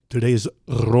Today's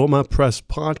Roma Press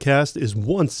podcast is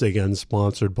once again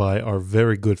sponsored by our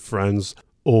very good friends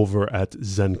over at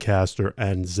Zencastr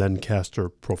and Zencastr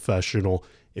Professional.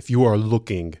 If you are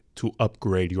looking to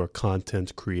upgrade your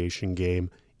content creation game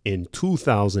in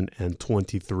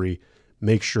 2023,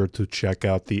 make sure to check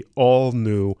out the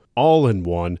all-new,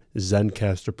 all-in-one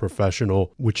Zencastr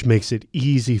Professional, which makes it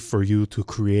easy for you to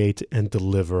create and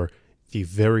deliver the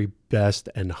very best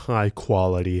and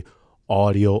high-quality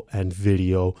audio and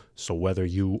video. So whether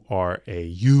you are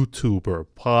a YouTuber,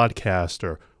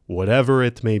 podcaster, whatever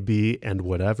it may be, and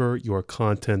whatever your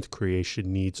content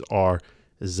creation needs are,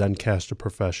 Zencastr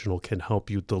Professional can help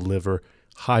you deliver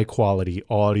high-quality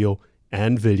audio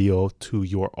and video to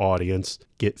your audience.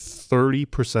 Get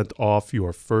 30% off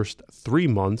your first 3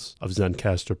 months of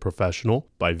Zencastr Professional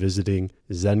by visiting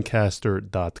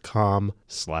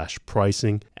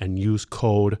zencastr.com/pricing and use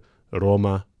code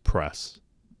ROMAPRESS.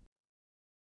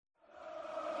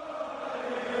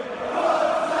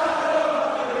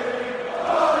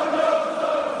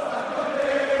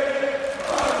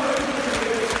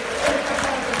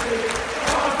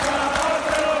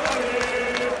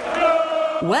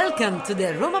 Welcome to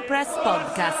the Roma Press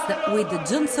podcast with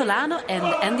John Solano and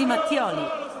Andy Mattioli.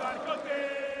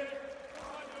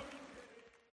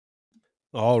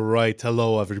 All right.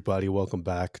 Hello, everybody. Welcome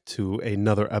back to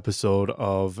another episode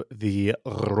of the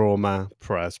Roma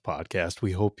Press podcast.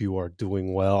 We hope you are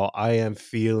doing well. I am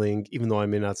feeling, even though I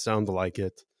may not sound like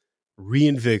it,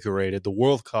 reinvigorated. The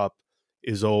World Cup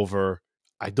is over.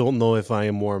 I don't know if I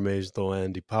am more amazed, though,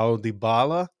 Andy. Paulo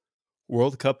Dybala,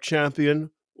 World Cup champion,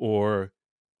 or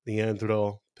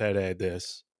Leandro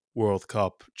Paredes, World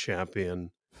Cup champion?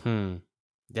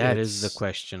 That is the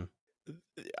question.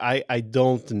 I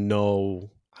don't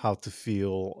know how to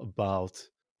feel about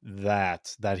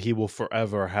that he will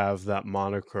forever have that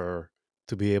moniker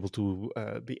to be able to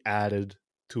be added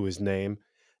to his name.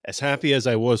 As happy as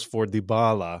I was for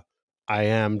Dybala, I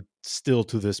am still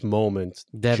to this moment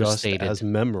Devastated. just as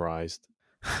mesmerized,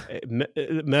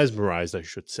 I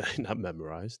should say, not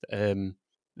memorized,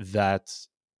 that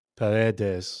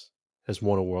Paredes has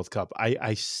won a World Cup.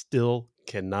 I still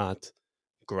cannot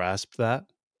grasp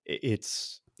that.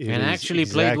 Actually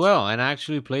played well,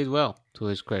 to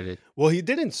his credit. Well, he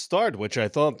didn't start, which I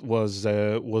thought was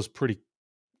pretty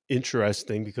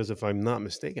interesting because if I'm not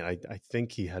mistaken, I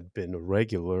think he had been a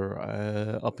regular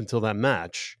up until that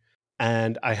match.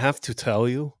 And I have to tell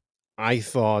you, I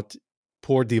thought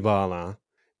poor Dybala,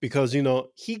 because, you know,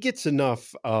 he gets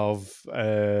enough of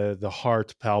the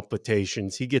heart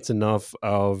palpitations. He gets enough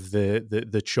of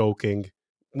the choking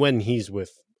when he's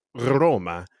with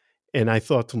Roma. And I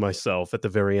thought to myself at the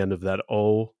very end of that,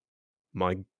 oh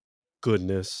my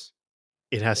goodness,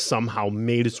 it has somehow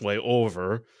made its way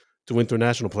over to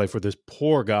international play for this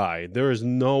poor guy. There is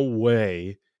no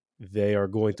way they are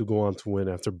going to go on to win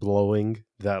after blowing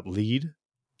that lead.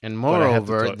 And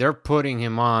moreover, they're putting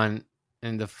him on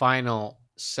in the final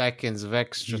seconds of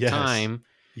extra time,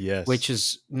 which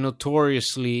is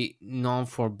notoriously known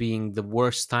for being the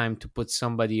worst time to put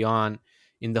somebody on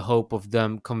in the hope of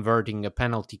them converting a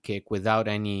penalty kick without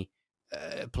any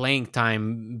playing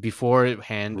time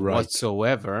beforehand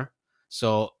whatsoever.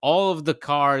 So all of the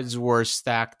cards were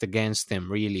stacked against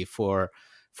him, really, for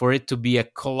it to be a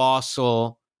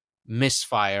colossal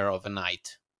misfire of a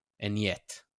night. And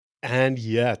yet,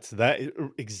 that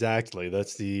exactly,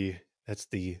 that's the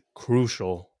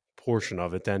crucial portion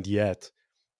of it. And yet,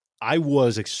 I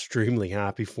was extremely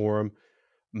happy for him.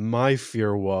 My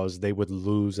fear was they would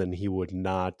lose and he would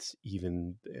not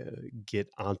even get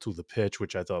onto the pitch,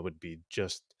 which I thought would be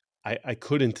just... I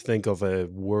couldn't think of a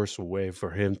worse way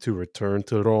for him to return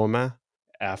to Roma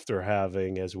after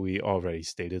having, as we already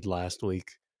stated last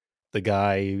week, the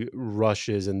guy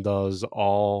rushes and does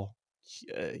all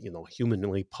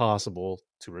humanly possible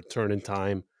to return in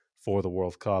time for the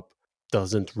World Cup.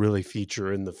 Doesn't really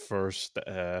feature in the first,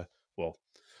 up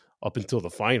until the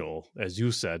final, as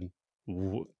you said.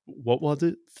 What was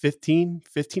it? 15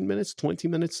 minutes, 20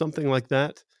 minutes, something like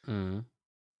that.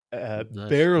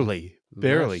 Barely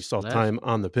saw time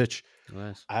on the pitch.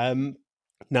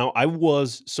 Now, I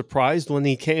was surprised when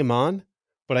he came on,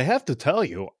 but I have to tell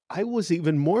you, I was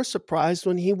even more surprised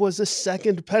when he was a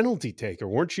second penalty taker,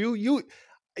 weren't you? You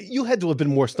had to have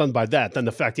been more stunned by that than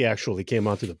the fact he actually came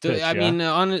onto the pitch. I mean,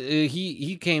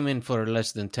 he came in for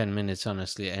less than 10 minutes,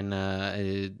 honestly, and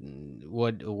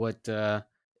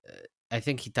I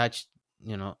think he touched,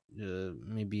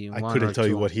 maybe I one couldn't or tell two,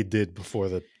 you what he did before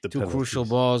the two penalties. crucial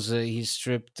balls. He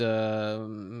stripped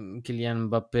Kylian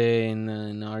Mbappe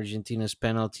in Argentina's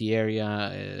penalty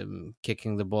area,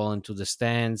 kicking the ball into the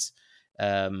stands.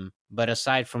 But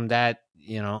aside from that,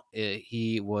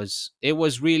 it was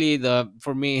really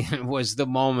for me, it was the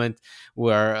moment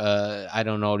where I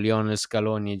don't know, Lionel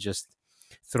Scaloni just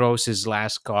throws his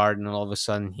last card, and all of a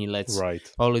sudden he lets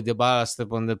Paulo Dybala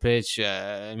step on the pitch.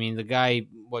 I mean, the guy,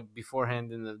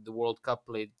 beforehand in the World Cup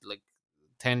played like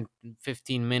 10,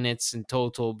 15 minutes in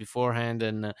total beforehand,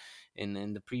 and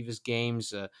in the previous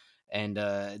games, and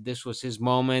this was his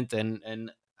moment,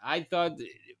 and I thought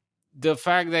the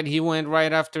fact that he went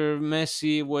right after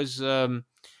Messi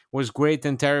was great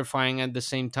and terrifying at the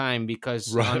same time,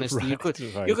 because honestly,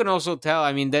 you can also tell.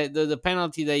 I mean, the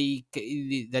penalty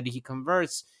that he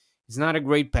converts is not a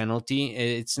great penalty.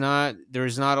 It's not.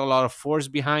 There's not a lot of force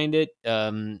behind it,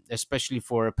 especially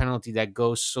for a penalty that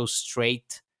goes so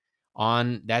straight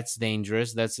on. That's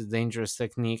dangerous. That's a dangerous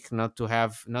technique, not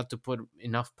to put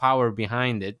enough power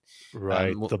behind it.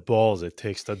 Right, the balls it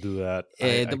takes to do that.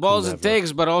 The balls it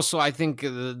takes, but also I think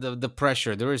the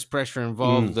pressure. There is pressure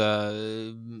involved.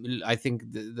 I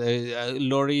think the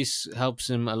Lloris helps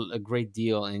him a great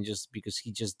deal, and just because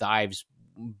he just dives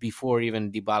before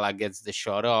even Dybala gets the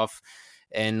shot off,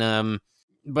 and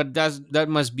but that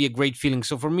must be a great feeling.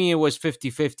 So for me, it was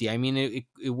 50-50. I mean,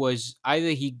 it was either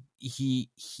he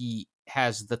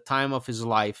has the time of his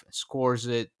life, scores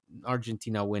it,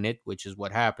 Argentina win it, which is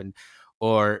what happened,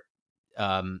 or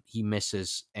he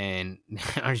misses and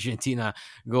Argentina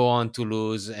go on to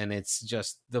lose, and it's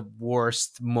just the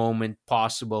worst moment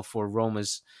possible for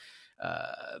Roma's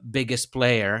biggest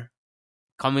player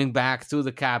coming back to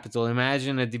the capital.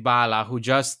 Imagine a Dybala who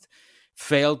just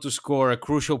failed to score a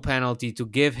crucial penalty to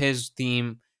give his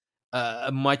team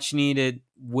a much needed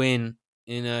win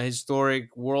in a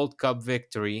historic World Cup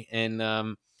victory,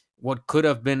 and what could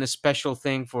have been a special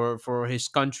thing for his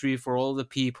country, for all the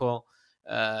people,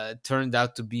 turned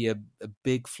out to be a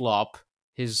big flop.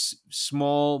 His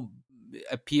small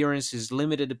appearance, his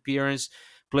limited appearance,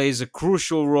 plays a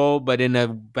crucial role, but in a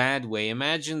bad way.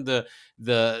 Imagine the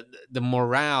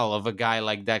morale of a guy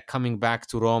like that coming back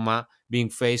to Roma, being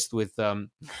faced with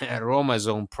Roma's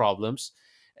own problems,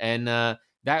 and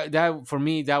that for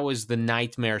me, that was the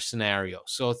nightmare scenario.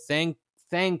 So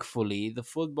thankfully, the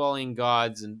footballing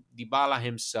gods and Dybala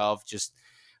himself just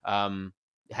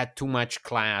had too much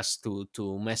class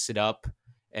to mess it up,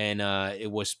 and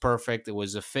it was perfect. It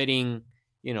was a fitting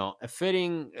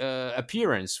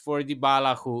appearance for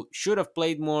Dybala, who should have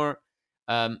played more,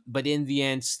 but in the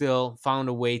end still found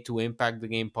a way to impact the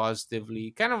game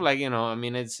positively. Kind of like, I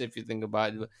mean, it's, if you think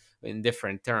about it in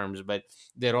different terms, but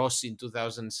De Rossi in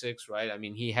 2006, right? I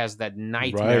mean, he has that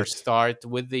nightmare start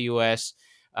with the US,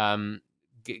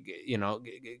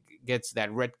 gets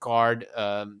that red card,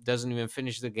 doesn't even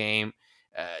finish the game.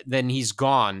 Then he's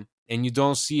gone, and you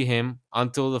don't see him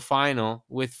until the final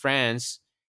with France.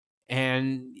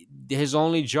 And his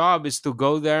only job is to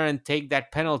go there and take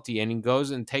that penalty, and he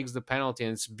goes and takes the penalty,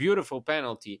 and it's a beautiful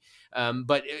penalty.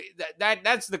 But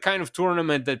that's the kind of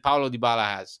tournament that Paulo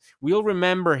Dybala has. We'll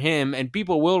remember him, and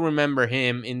people will remember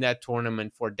him in that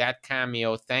tournament for that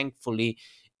cameo. Thankfully,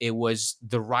 it was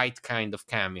the right kind of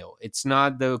cameo. It's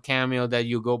not the cameo that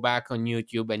you go back on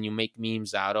YouTube and you make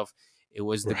memes out of. It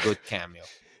was the good cameo.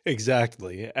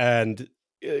 Exactly. And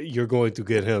you're going to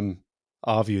get him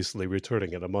obviously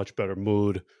returning in a much better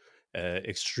mood,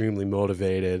 extremely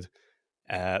motivated,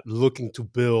 looking to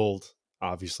build,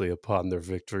 obviously, upon their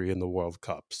victory in the World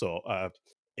Cup. So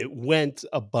it went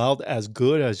about as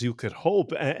good as you could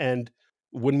hope. And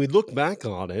when we look back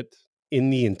on it, in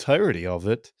the entirety of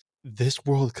it, this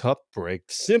World Cup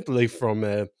break, simply from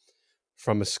a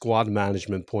squad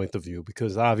management point of view,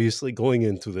 because obviously going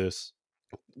into this,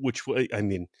 which, I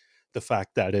mean, the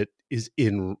fact that it is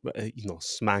in,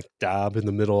 smack dab in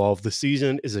the middle of the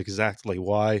season is exactly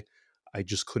why I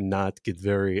just could not get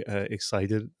very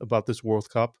excited about this World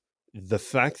Cup. The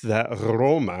fact that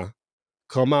Roma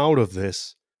come out of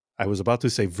this, I was about to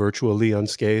say virtually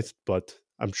unscathed, but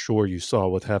I'm sure you saw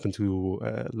what happened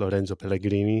to Lorenzo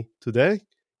Pellegrini today.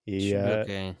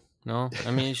 Okay. No,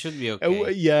 I mean, it should be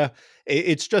okay. Yeah,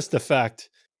 it's just the fact.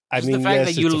 The fact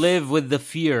that you live with the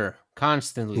fear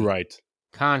constantly. Right.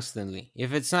 Constantly.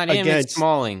 If it's not him, it's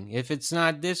Smalling. If it's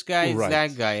not this guy, it's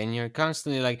that guy. And you're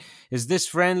constantly like, is this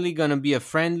friendly gonna be a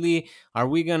friendly? Are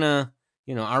we gonna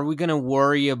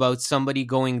worry about somebody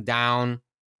going down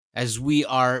as we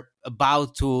are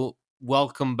about to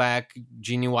welcome back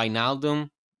Gini Wijnaldum?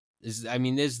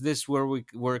 Is this where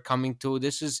we're coming to?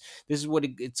 This is what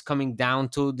it's coming down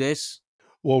to, this?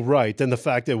 Well, right. And the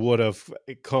fact it would have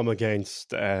come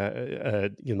against,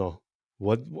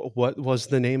 what was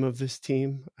the name of this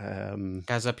team?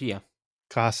 Casa Pia.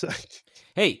 Casa.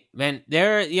 Hey, man,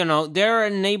 they're a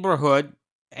neighborhood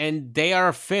and they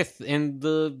are fifth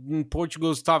in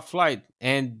Portugal's top flight,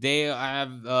 and they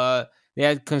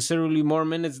had considerably more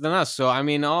minutes than us. So I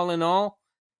mean, all in all,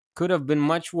 could have been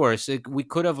much worse. We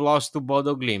could have lost to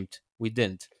Bodo Glimt. We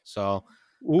didn't. So,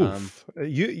 oof,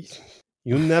 you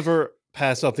never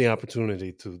pass up the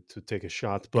opportunity to take a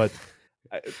shot. But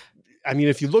I mean,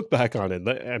 if you look back on it,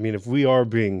 I mean, if we are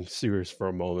being serious for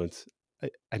a moment,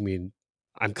 I mean,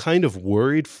 I'm kind of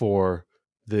worried for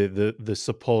the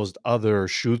supposed other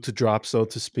shoe to drop, so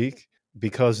to speak,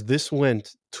 because this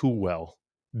went too well.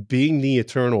 Being the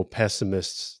eternal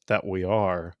pessimists that we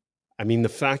are, I mean, the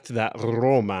fact that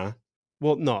Roma,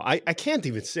 well, no, I can't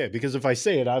even say it, because if I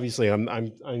say it, obviously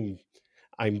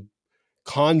I'm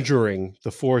conjuring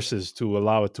the forces to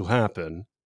allow it to happen.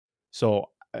 So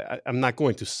I'm not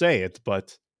going to say it,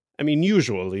 but I mean,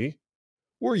 usually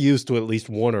we're used to at least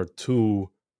one or two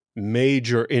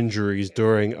major injuries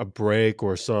during a break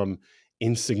or some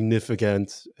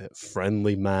insignificant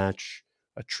friendly match,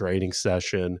 a training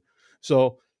session.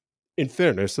 So, in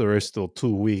fairness, there is still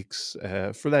 2 weeks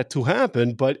for that to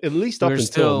happen, but at least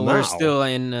until now, we're still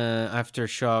in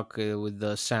aftershock with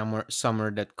the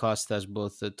summer that cost us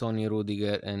both Tony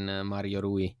Rudiger and Mario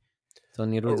Rui.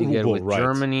 Tony Rudiger with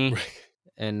Germany,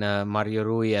 and Mario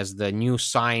Rui as the new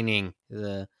signing,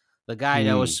 the guy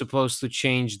that was supposed to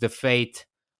change the fate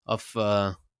of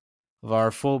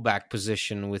our fullback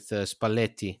position with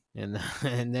Spalletti, and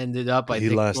ended up, I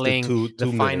think, playing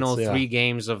the final 3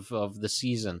 games of the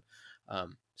season.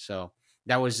 So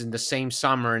that was in the same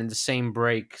summer, in the same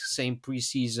break, same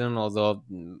preseason, although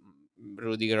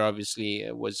Rudiger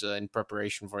obviously was in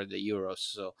preparation for the Euros.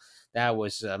 So that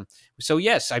was so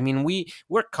yes, I mean,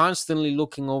 we're constantly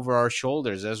looking over our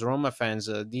shoulders as Roma fans,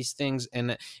 these things,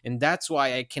 and that's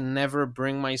why I can never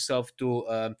bring myself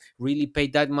to really pay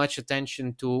that much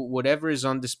attention to whatever is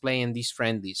on display in these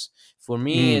friendlies. For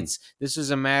me, this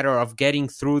is a matter of getting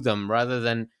through them rather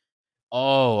than,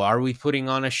 oh, are we putting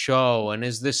on a show, and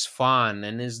is this fun,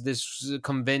 and is this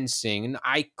convincing? And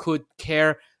I could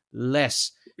care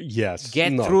less. Yes,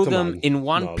 get through them in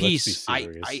one piece.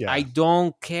 I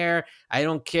don't care.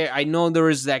 I know there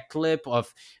is that clip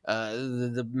of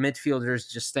the midfielders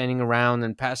just standing around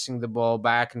and passing the ball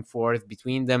back and forth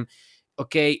between them.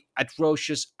 Okay,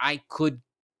 atrocious. I could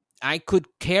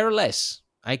care less.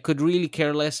 I could really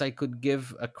care less. I could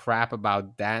give a crap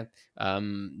about that.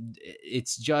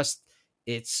 It's just,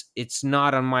 it's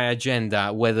not on my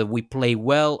agenda whether we play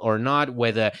well or not,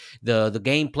 whether the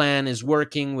game plan is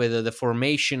working, whether the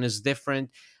formation is different.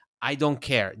 I don't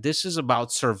care. This is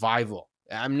about survival.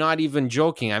 I'm not even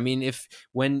joking. I mean,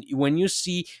 when you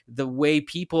see the way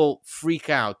people freak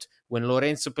out when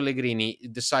Lorenzo Pellegrini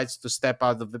decides to step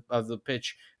out of the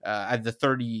pitch at the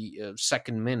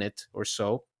 32nd minute or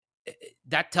so,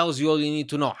 that tells you all you need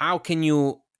to know. How can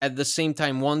you at the same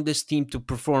time want this team to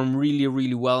perform really,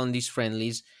 really well in these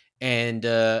friendlies, and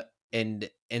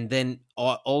then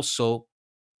also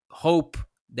hope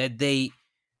that they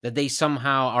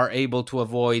somehow are able to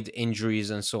avoid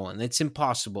injuries and so on? It's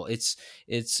impossible. It's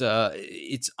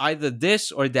either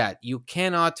this or that. You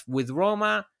cannot with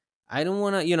Roma. I don't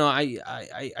want to,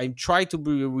 I try to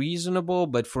be reasonable,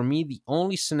 but for me, the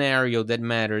only scenario that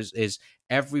matters is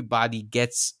everybody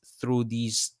gets through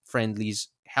these friendlies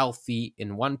healthy,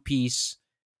 in one piece,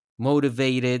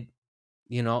 motivated.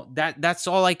 That's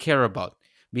all I care about.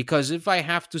 Because if I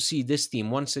have to see this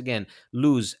team once again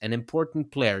lose an important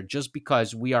player just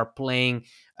because we are playing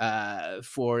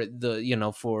for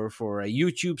the for a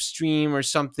YouTube stream or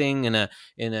something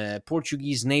in a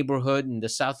Portuguese neighborhood in the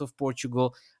south of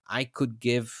Portugal, I could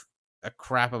give a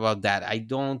crap about that. I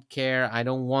don't care. I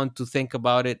don't want to think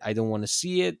about it. I don't want to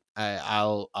see it.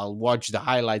 I'll watch the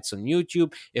highlights on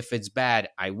YouTube. If it's bad,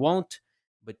 I won't.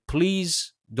 But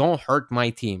please don't hurt my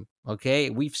team. Okay,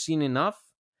 we've seen enough.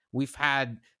 We've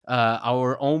had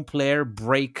our own player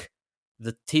break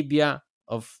the tibia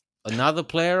of another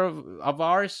player of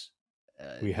ours.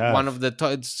 We have one of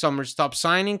the summer's top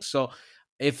signings. So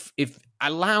if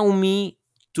allow me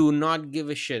to not give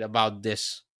a shit about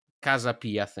this Casa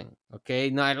Pia thing,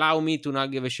 okay? Now allow me to not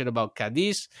give a shit about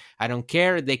Cadiz. I don't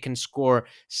care. They can score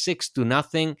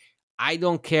 6-0. I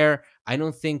don't care. I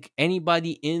don't think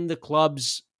anybody in the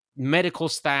club's medical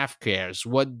staff cares.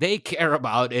 What they care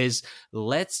about is,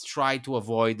 let's try to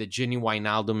avoid the Gini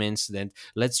Wijnaldum incident.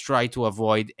 Let's try to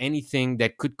avoid anything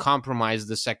that could compromise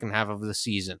the second half of the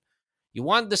season. You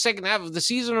want the second half of the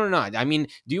season or not? I mean,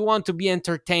 do you want to be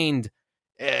entertained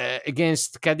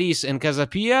against Cadiz and Casa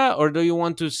Pia, or do you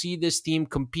want to see this team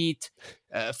compete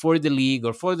for the league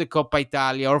or for the Coppa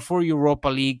Italia or for Europa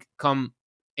League come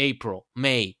April,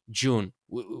 May, June,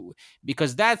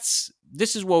 Because this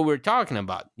is what we're talking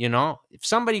about. If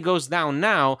somebody goes down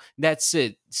now, that's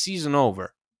it, season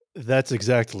over. That's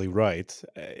exactly right.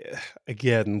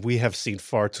 Again, we have seen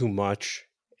far too much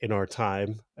in our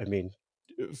time. I mean,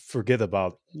 forget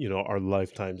about our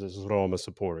lifetimes as Roma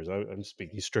supporters. I'm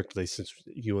speaking strictly since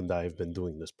you and I have been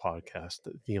doing this podcast.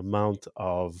 The amount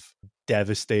of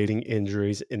devastating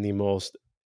injuries in the most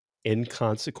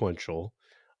inconsequential,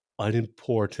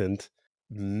 unimportant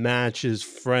matches,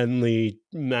 friendly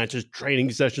matches,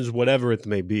 training sessions, whatever it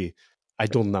may be. I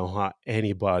don't know how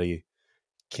anybody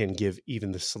can give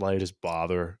even the slightest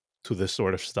bother to this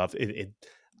sort of stuff.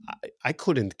 I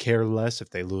couldn't care less if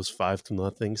they lose 5-0,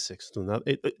 6-0.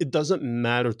 It doesn't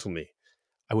matter to me.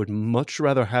 I would much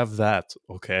rather have that,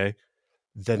 okay,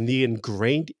 than the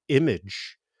ingrained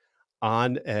image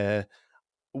on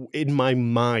in my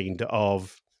mind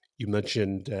of, you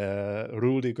mentioned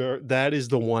Rudiger. That is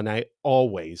the one I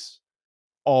always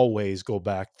go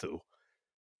back to.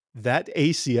 That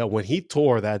ACL, when he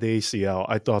tore that ACL,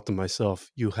 I thought to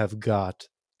myself, you have got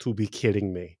to be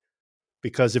kidding me.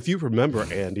 Because if you remember,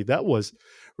 Andy, that was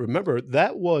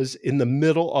in the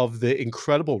middle of the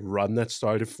incredible run that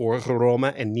started for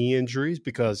Roma and knee injuries,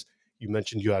 because you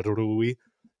mentioned you had Rui.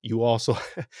 You also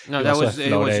it was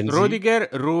Rudiger,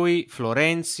 Rui,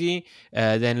 Florenzi,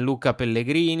 then Luca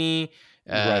Pellegrini.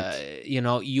 Right.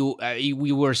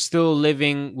 We were still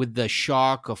living with the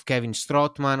shock of Kevin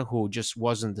Strootman, who just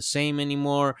wasn't the same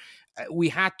anymore. We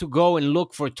had to go and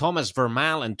look for Thomas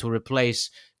Vermaelen to replace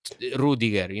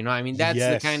Rudiger. That's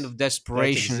the kind of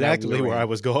desperation. That's exactly where I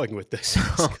was going with this.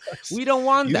 So we don't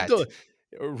want that.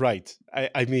 Right.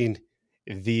 I mean,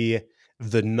 the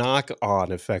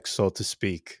knock-on effect, so to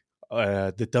speak,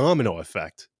 the domino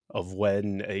effect of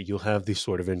when you have these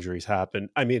sort of injuries happen.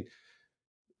 I mean,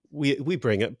 we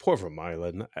bring it, poor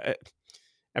Vermaelen.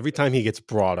 Every time he gets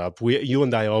brought up, you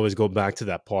and I always go back to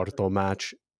that Porto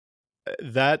match.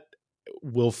 That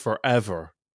will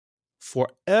forever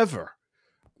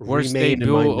worst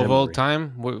debut of all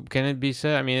time. Can it be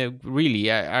said? I mean, really,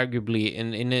 arguably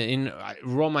in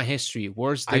Roma history,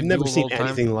 worst debut. I've never seen of all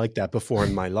anything time. like that before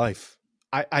in my life.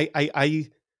 I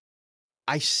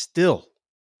still.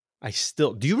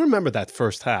 Do you remember that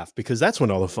first half? Because that's when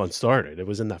all the fun started. It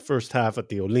was in that first half at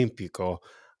the Olimpico.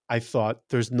 I thought,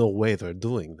 there's no way they're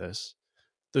doing this.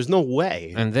 There's no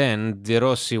way. And then De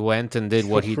Rossi went and did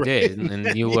what he did.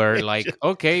 And you were like,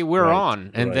 okay, we're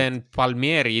on. And then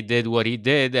Palmieri did what he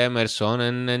did, Emerson.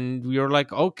 And you're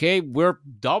like, okay, we're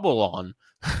double on.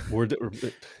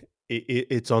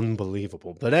 It's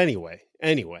unbelievable. But anyway.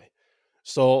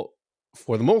 So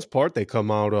for the most part, they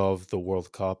come out of the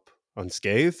World Cup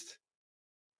unscathed.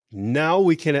 Now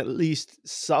we can at least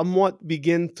somewhat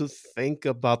begin to think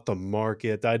about the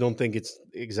market. I don't think it's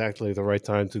exactly the right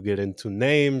time to get into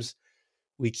names.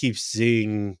 We keep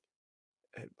seeing,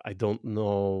 I don't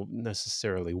know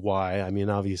necessarily why. I mean,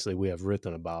 obviously we have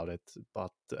written about it,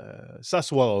 but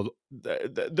Sassuolo,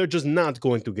 they're just not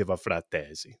going to give up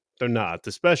Frattesi. They're not,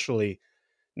 especially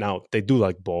now. They do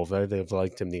like Bove. They've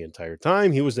liked him the entire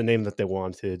time. He was the name that they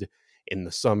wanted in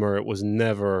the summer. It was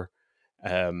never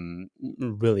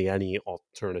really any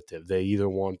alternative. They either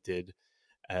wanted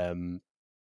him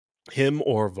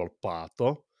or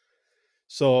Volpato.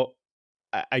 So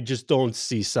I just don't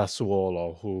see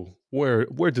Sassuolo.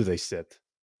 Where do they sit?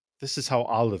 This is how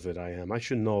out of it I am. I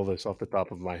should know this off the top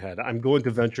of my head. I'm going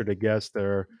to venture to guess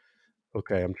they're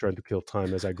okay. I'm trying to kill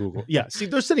time as I Google. Yeah, see,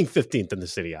 they're sitting 15th in the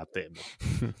Serie A table.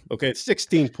 Okay,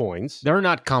 16 points. They're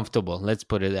not comfortable. Let's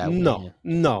put it that way.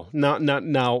 No. Not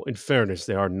now. In fairness,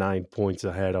 they are 9 points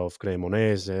ahead of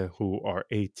Cremonese, who are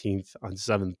 18th on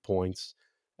 7 points.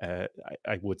 I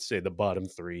would say the bottom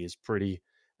three is pretty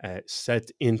set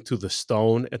into the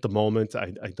stone at the moment.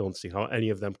 I don't see how any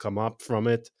of them come up from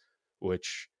it,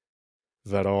 which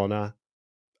Verona,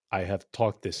 I have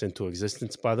talked this into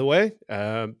existence, by the way.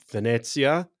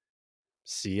 Venezia,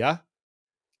 Sia,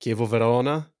 Chievo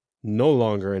Verona, no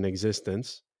longer in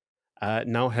existence.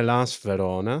 Now Hellas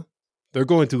Verona, they're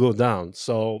going to go down.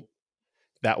 So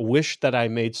that wish that I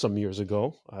made some years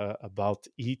ago about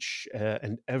each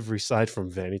and every side from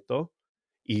Veneto,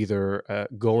 either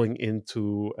going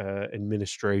into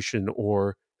administration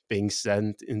or being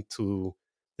sent into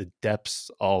the depths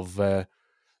of the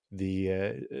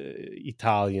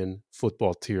Italian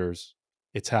football tiers,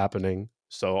 it's happening.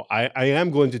 So I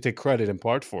am going to take credit in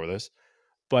part for this,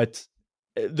 but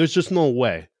there's just no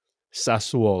way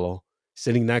Sassuolo,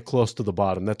 sitting that close to the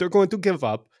bottom, that they're going to give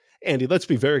up. Andy, let's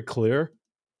be very clear.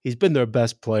 He's been their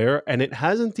best player, and it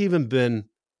hasn't even been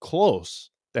close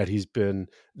that he's been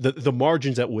the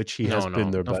margins at which he has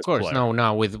been their best player. Of course,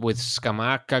 no. With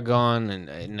Scamacca gone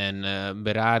and then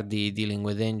Berardi dealing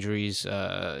with injuries,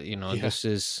 this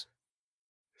is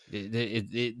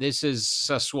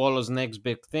Sassuolo's next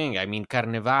big thing. I mean,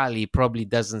 Carnevali probably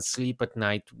doesn't sleep at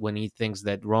night when he thinks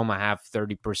that Roma have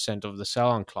 30% of the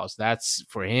sell-on clause. That's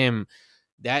for him.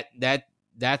 That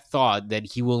thought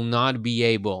that he will not be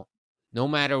able, no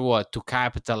matter what, to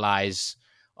capitalize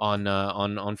on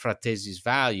Frattesi's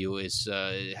value it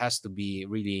has to be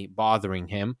really bothering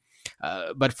him.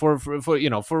 But for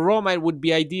Roma, it would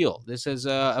be ideal. This is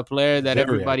a player that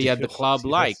everybody at the club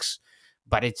likes,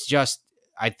 but it's just,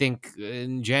 I think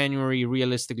in January,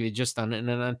 realistically, just an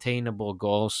unattainable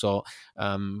goal. So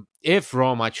if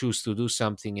Roma choose to do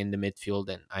something in the midfield,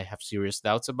 and I have serious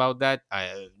doubts about that,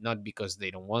 not because they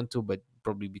don't want to, but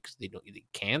probably because they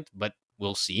can't. But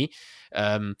we'll see.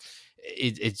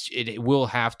 It will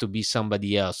have to be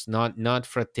somebody else, not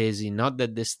Frattesi, not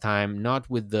at this time, not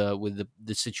with the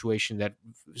situation that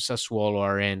Sassuolo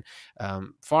are in.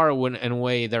 Far and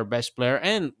away their best player,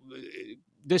 and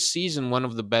this season one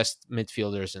of the best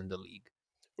midfielders in the league.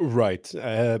 Right.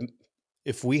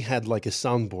 If we had like a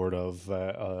soundboard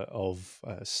of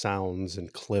sounds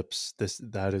and clips,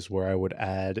 that is where I would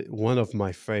add one of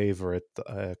my favorite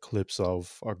clips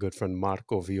of our good friend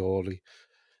Marco Violi,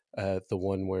 the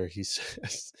one where he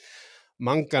says,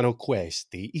 "Mancano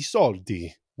questi I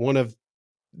soldi." One of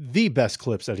the best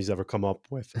clips that he's ever come up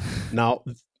with. Now,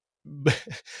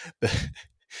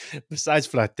 besides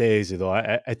Frattesi, though,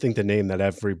 I think the name that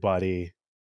everybody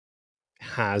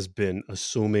has been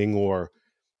assuming, or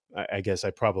I guess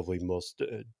I probably most,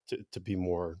 to be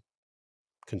more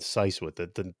concise with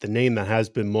it, the name that has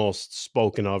been most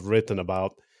spoken of, written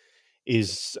about,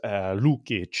 is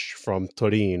Lukic from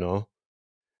Torino,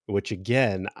 which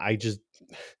again, I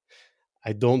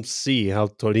don't see how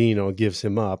Torino gives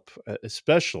him up,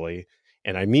 especially,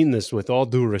 and I mean this with all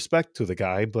due respect to the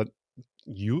guy, but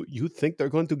you think they're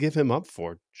going to give him up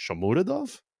for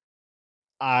Shomurodov?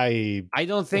 I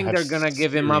don't think they're gonna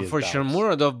give him up for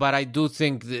Shomurodov, but I do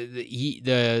think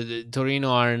the Torino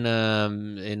are in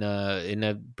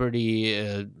a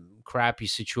pretty crappy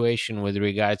situation with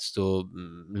regards to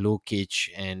Lukic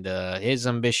and his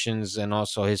ambitions, and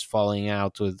also his falling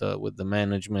out with the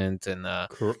management. And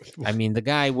I mean, the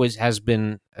guy has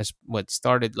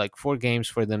started like 4 games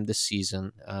for them this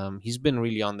season. He's been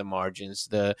really on the margins.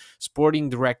 The sporting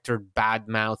director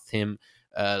badmouthed him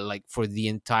like for the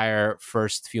entire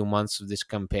first few months of this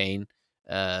campaign.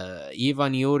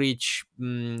 Ivan Juric,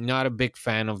 not a big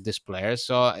fan of this player.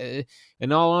 So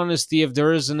in all honesty, if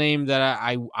there is a name that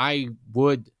I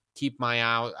would keep my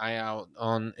eye out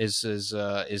on is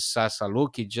Sasa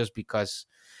Lukic, just because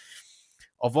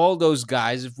of all those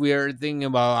guys. If we are thinking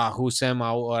about Hussein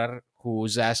Aouar,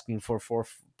 who's asking for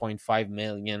 4.5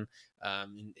 million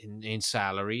in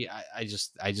salary, I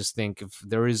just think if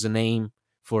there is a name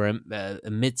for a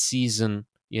mid-season,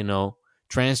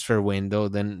 transfer window,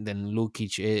 then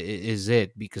Lukic is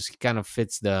it, because he kind of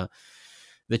fits the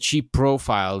cheap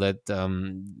profile that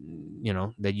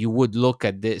that you would look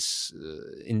at this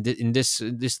in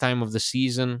this time of the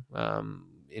season,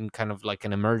 in kind of like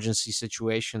an emergency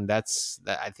situation. I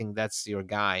think that's your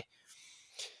guy.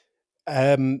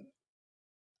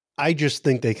 I just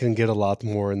think they can get a lot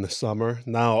more in the summer.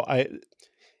 Now,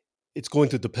 it's going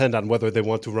to depend on whether they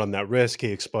want to run that risk.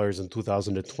 He expires in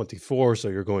 2024, so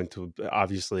you're going to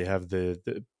obviously have the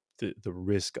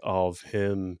risk of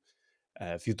him.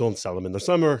 If you don't sell him in the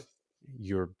summer,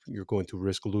 you're going to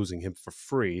risk losing him for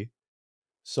free.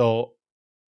 So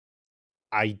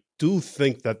I do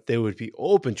think that they would be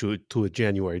open to a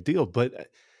January deal, but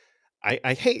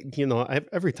I hate,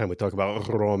 every time we talk about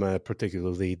Roma,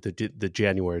 particularly the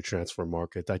January transfer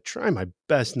market, I try my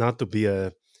best not to be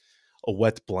a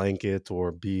wet blanket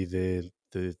or be the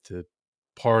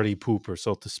party pooper,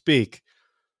 so to speak.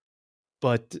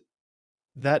 But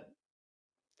that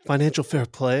financial fair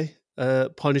play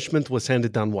punishment was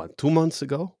handed down, 2 months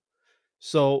ago?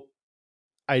 So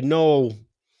I know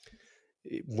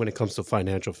when it comes to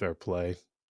financial fair play,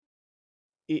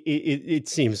 it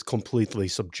seems completely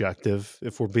subjective,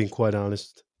 if we're being quite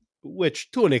honest,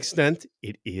 which to an extent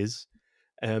it is.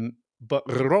 But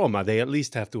Roma, they at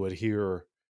least have to adhere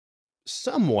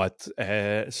somewhat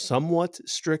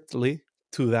strictly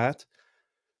to that.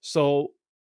 So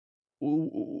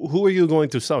who are you going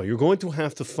to sell? You're going to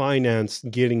have to finance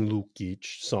getting Lukic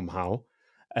somehow.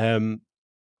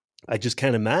 I just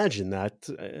can't imagine that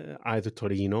either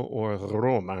Torino or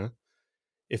Roma,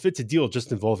 if it's a deal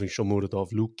just involving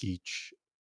Shomurodov, Lukic,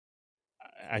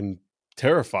 I'm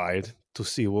terrified to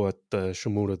see what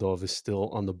Shomurodov is still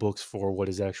on the books for, what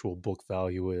his actual book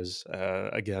value is.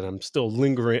 Again, I'm still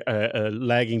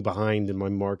lagging behind in my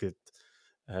market,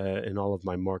 in all of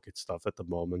my market stuff at the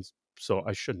moment, so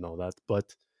I should know that.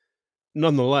 But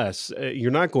nonetheless,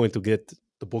 you're not going to get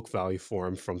the book value for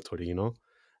him from Torino.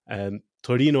 And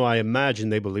Torino, I imagine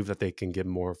they believe that they can get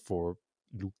more for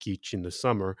Lukic in the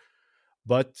summer.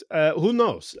 But who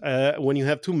knows? When you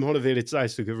have two motivated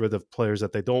sides to get rid of players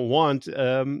that they don't want,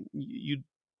 you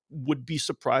would be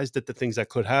surprised at the things that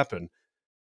could happen.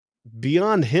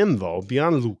 Beyond him, though,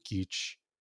 beyond Lukic,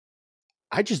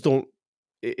 I just don't,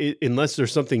 unless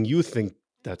there's something you think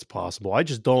that's possible, I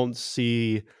just don't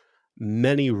see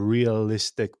many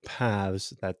realistic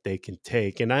paths that they can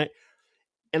take. And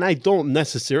I don't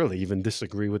necessarily even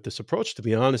disagree with this approach, to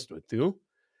be honest with you.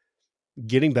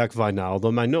 Getting back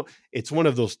Wijnaldum, I know it's one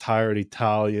of those tired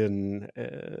Italian,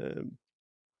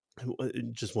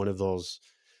 just one of those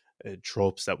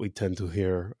tropes that we tend to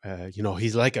hear.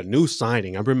 He's like a new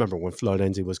signing. I remember when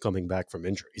Florenzi was coming back from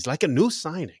injury. He's like a new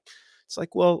signing. It's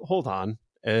like, well, hold on.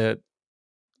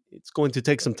 It's going to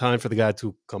take some time for the guy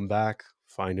to come back,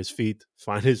 find his feet,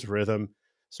 find his rhythm.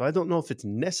 So I don't know if it's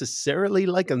necessarily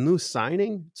like a new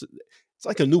signing. It's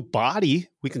like a new body.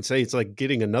 We can say it's like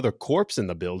getting another corpse in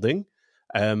the building.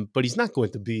 But he's not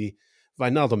going to be,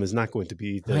 Wijnaldum is not going to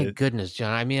be my goodness,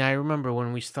 John. I mean, I remember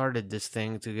when we started this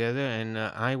thing together, and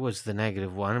I was the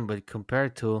negative one. But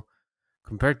compared to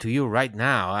you right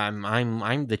now,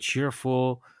 I'm the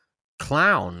cheerful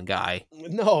clown guy.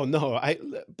 No.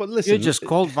 But listen, you just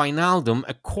called Wijnaldum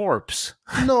a corpse.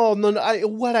 No.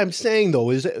 What I'm saying though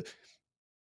is,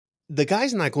 the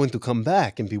guy's not going to come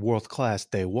back and be world class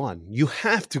day one. You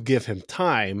have to give him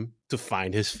time to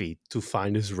find his feet, to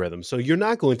find his rhythm. So you're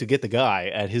not going to get the guy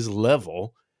at his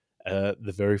level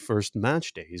the very first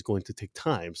match day. He's going to take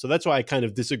time. So that's why I kind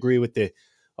of disagree with the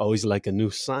always like a new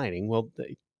signing. Well,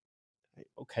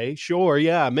 okay, sure,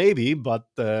 yeah, maybe. But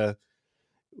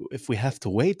if we have to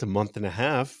wait a month and a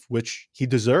half, which he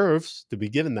deserves to be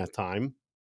given that time,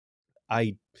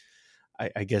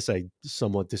 I guess I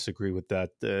somewhat disagree with that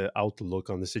outlook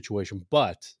on the situation.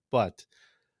 But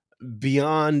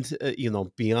beyond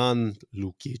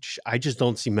Lukic, I just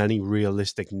don't see many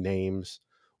realistic names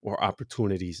or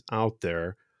opportunities out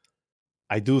there.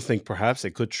 I do think perhaps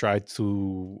they could try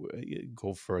to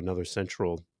go for another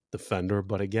central defender,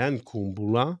 but again,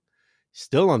 Kumbula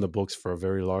still on the books for a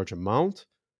very large amount.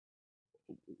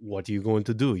 What are you going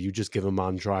to do? You just give him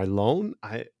on dry loan?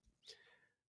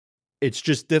 It's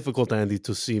just difficult, Andy,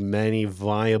 to see many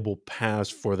viable paths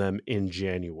for them in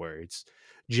January.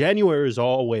 January is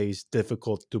always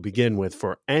difficult to begin with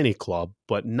for any club,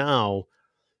 but now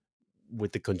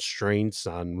with the constraints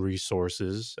on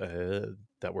resources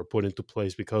that were put into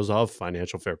place because of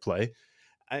financial fair play,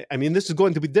 I mean, this is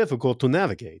going to be difficult to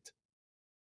navigate.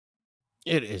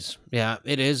 It is. Yeah,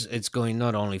 it is. It's going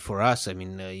not only for us. I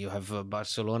mean, you have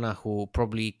Barcelona who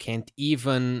probably can't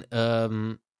even...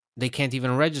 they can't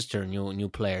even register new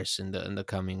players in the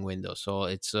coming window. So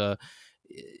it's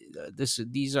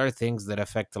these are things that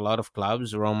affect a lot of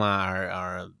clubs.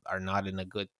 Roma are not in a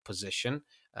good position.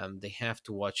 They have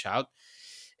to watch out.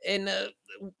 And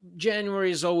January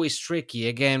is always tricky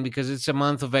again because it's a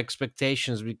month of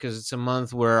expectations, because it's a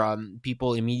month where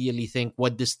people immediately think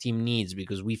what this team needs,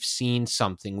 because we've seen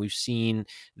something. We've seen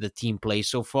the team play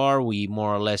so far. We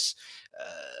more or less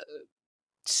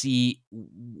see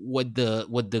what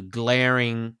the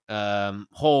glaring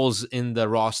holes in the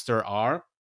roster are.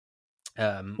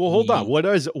 Well, hold on.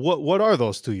 What are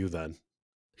those to you then?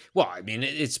 Well, I mean,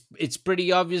 it's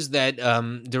pretty obvious that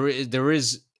there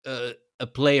is a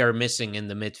player missing in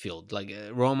the midfield. Like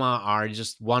Roma are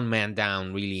just one man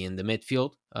down really in the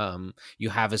midfield. You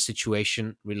have a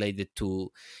situation related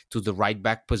to the right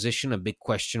back position, a big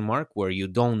question mark, where you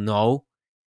don't know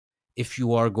if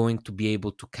you are going to be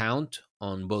able to count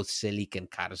on both Celik and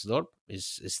Karsdorp.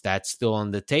 Is that still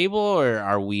on the table, or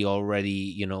are we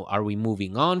already, are we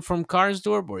moving on from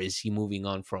Karsdorp, or is he moving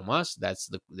on from us? That's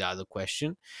the other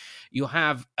question. You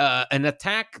have an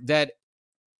attack that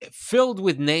filled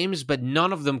with names, but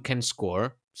none of them can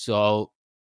score. So,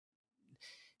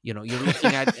 you're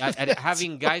looking at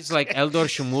having guys like Eldor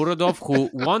Shomurodov who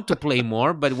want to play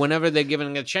more, but whenever they're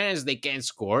given a chance, they can't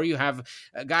score. You have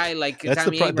a guy like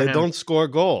Tammy Abraham. They don't score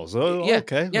goals. Oh, yeah,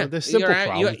 okay. Yeah. Well, there's simple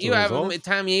problems. You have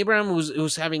Tammy Abraham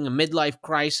who's having a midlife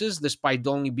crisis despite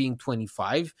only being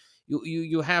 25.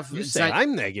 You have you say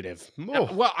I'm negative.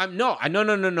 Well, I'm no.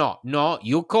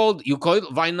 You called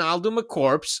Wijnaldum a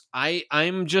corpse.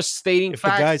 I'm just stating if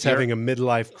facts. The guy's here. having a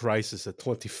midlife crisis at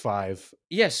 25.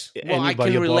 Yes, well, I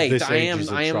can relate.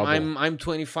 I'm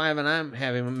 25 and I'm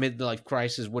having a midlife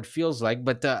crisis. What feels like,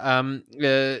 but that's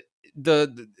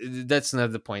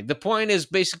not the point. The point is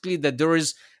basically that there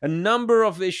is a number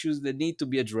of issues that need to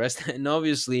be addressed, and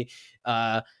obviously,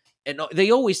 and they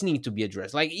always need to be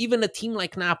addressed. Like even a team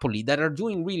like Napoli that are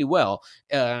doing really well,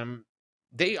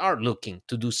 they are looking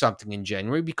to do something in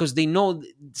January because they know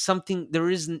there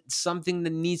is something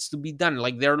that needs to be done.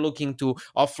 Like they're looking to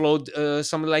offload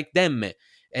someone like Demme,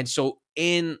 and so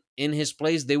in his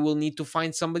place they will need to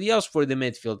find somebody else for the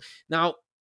midfield. Now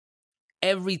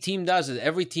every team does it.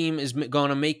 Every team is going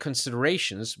to make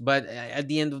considerations, but at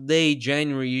the end of the day,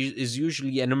 January is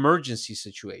usually an emergency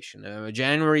situation.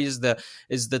 January is the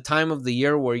time of the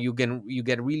year where you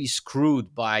get really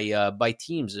screwed by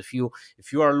teams. If you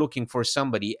are looking for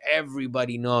somebody,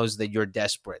 everybody knows that you're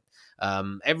desperate.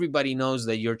 Everybody knows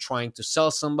that you're trying to sell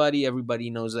somebody.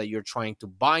 Everybody knows that you're trying to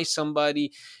buy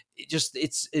somebody.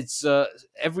 It's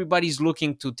everybody's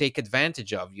looking to take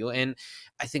advantage of you, and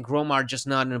I think Roma are just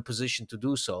not in a position to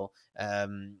do so,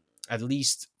 at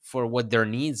least for what their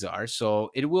needs are. So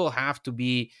it will have to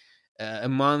be a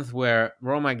month where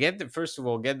Roma get their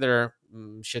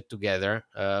shit together,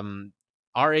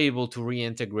 are able to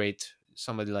reintegrate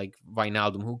somebody like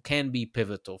Wijnaldum, who can be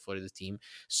pivotal for the team,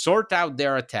 sort out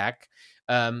their attack,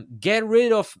 get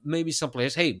rid of maybe some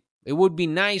players. Hey, it would be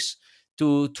nice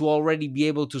to already be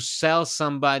able to sell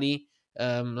somebody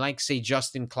like, say,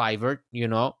 Justin Kluivert,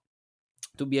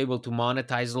 to be able to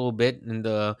monetize a little bit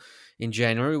in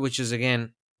January, which is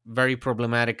again very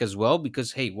problematic as well,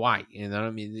 because hey, why?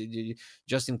 I mean,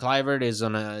 Justin Kluivert is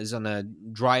on a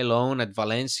dry loan at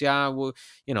Valencia.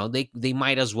 They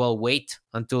might as well wait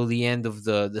until the end of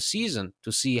the season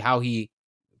to see how he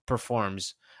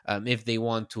performs. If they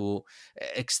want to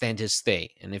extend his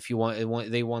stay, and if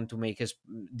they want to make his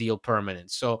deal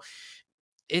permanent. So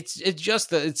it's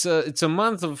a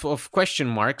month of question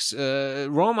marks.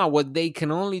 Roma, what they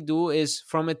can only do is,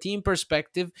 from a team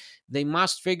perspective, they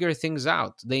must figure things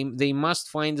out. They must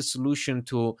find a solution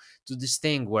to this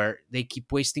thing where they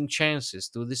keep wasting chances,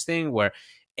 to this thing where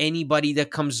anybody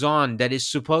that comes on that is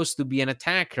supposed to be an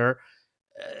attacker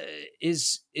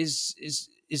is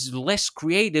less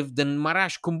creative than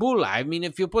Marash Kumbula. I mean,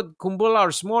 if you put Kumbula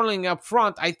or Smalling up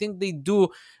front, I think they do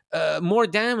more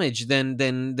damage than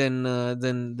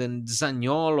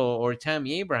Zaniolo or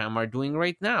Tammy Abraham are doing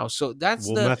right now. So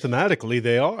mathematically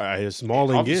they are.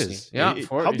 Smalling is. Yeah.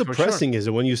 How depressing is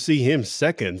it when you see him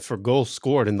second for goals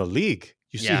scored in the league?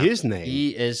 You see his name.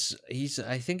 He's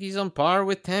I think he's on par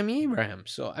with Tammy Abraham.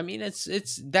 So I mean, that's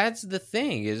the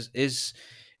thing is.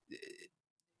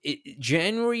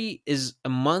 January is a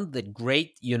month that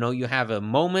great, you have a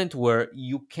moment where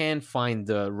you can find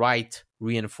the right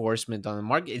reinforcement on the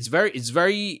market. It's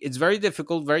very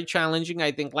difficult, very challenging.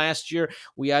 I think last year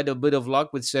we had a bit of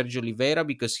luck with Sergio Oliveira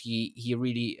because he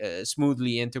really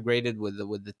smoothly integrated with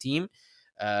the team.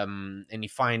 And he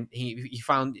found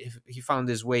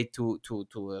his way to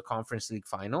a Conference League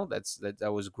final.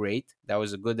 That was great. That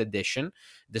was a good addition,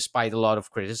 despite a lot of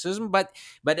criticism. But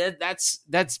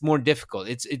that's more difficult.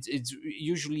 It's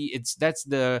usually that's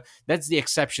the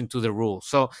exception to the rule.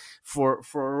 So for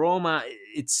Roma,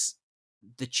 it's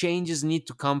the changes need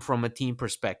to come from a team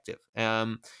perspective.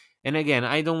 And again,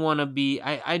 I don't want to be.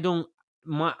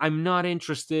 I'm not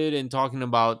interested in talking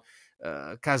about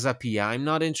Casa Pia. I'm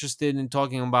not interested in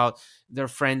talking about their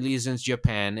friendlies in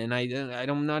Japan, and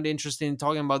I'm not interested in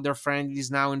talking about their friendlies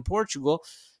now in Portugal.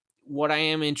 What I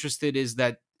am interested is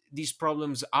that these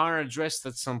problems are addressed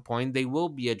at some point. They will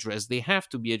be addressed. They have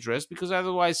to be addressed, because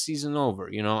otherwise, season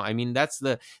over. I mean, that's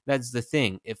the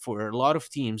thing. If for a lot of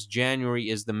teams,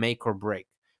 January is the make or break.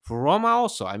 For Roma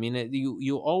also, I mean,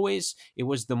 you always, it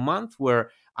was the month where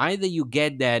either you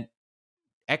get that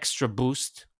extra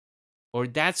boost, or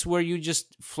that's where you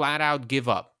just flat out give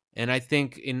up. And I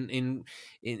think in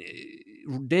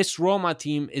this Roma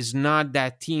team is not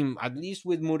that team, at least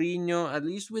with Mourinho, at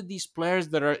least with these players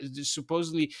that are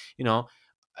supposedly,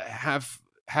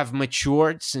 have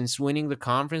matured since winning the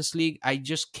Conference League. I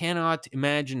just cannot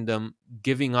imagine them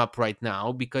giving up right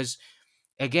now, because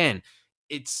again,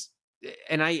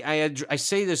 and I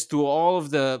say this to all of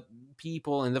the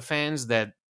people and the fans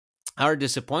that are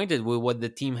disappointed with what the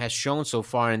team has shown so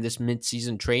far in this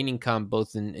mid-season training camp,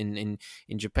 both in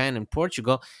Japan and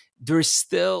Portugal, there's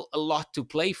still a lot to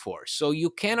play for. So you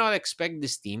cannot expect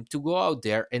this team to go out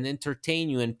there and entertain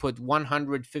you and put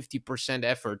 150%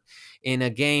 effort in a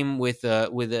game with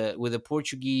a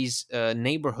Portuguese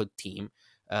neighborhood team.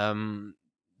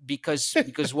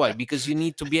 Because what? Because you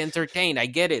need to be entertained. I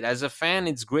get it. As a fan,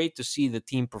 it's great to see the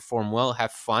team perform well,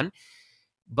 have fun.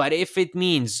 But if it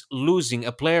means losing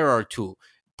a player or two,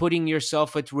 putting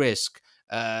yourself at risk,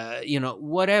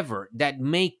 whatever that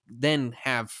may then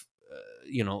have,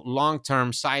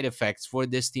 long-term side effects for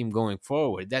this team going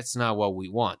forward, that's not what we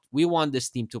want. We want this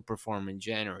team to perform in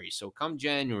January. So come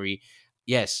January,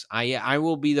 yes, I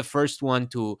will be the first one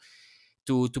to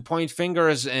point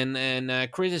fingers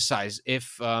and criticize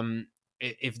if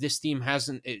this team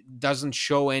doesn't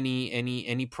show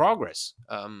any progress.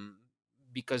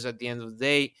 Because at the end of the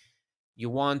day,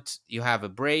 you have a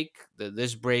break.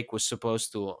 This break was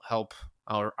supposed to help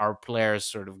our players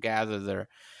sort of gather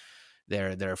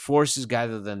their forces,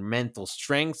 gather their mental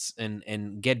strengths,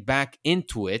 and get back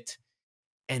into it.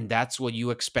 And that's what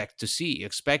you expect to see. You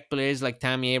expect players like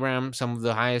Tammy Abraham, some of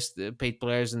the highest paid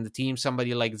players in the team,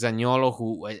 somebody like Zaniolo,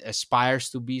 who aspires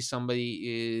to be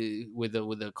somebody with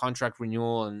a contract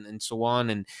renewal and so on.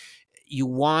 And you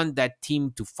want that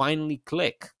team to finally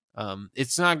click.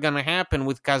 It's not going to happen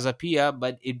with Casapia,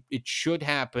 but it should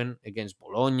happen against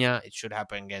Bologna. It should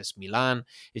happen against Milan.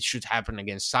 It should happen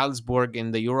against Salzburg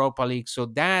in the Europa League. So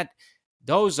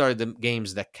those are the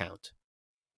games that count.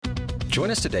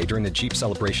 Join us today during the Jeep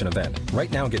Celebration event.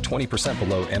 Right now, get 20%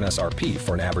 below MSRP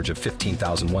for an average of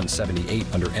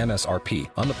 $15,178 under MSRP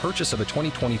on the purchase of a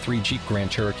 2023 Jeep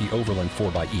Grand Cherokee Overland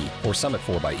 4xE or Summit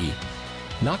 4xE.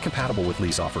 Not compatible with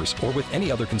lease offers or with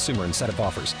any other consumer incentive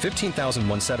offers.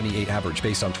 $15,178 average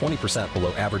based on 20%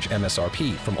 below average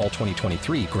MSRP from all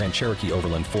 2023 Grand Cherokee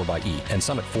Overland 4xE and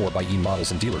Summit 4xE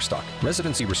models in dealer stock.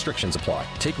 Residency restrictions apply.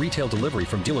 Take retail delivery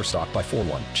from dealer stock by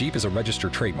 4/1. Jeep is a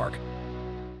registered trademark.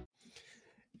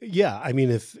 Yeah, I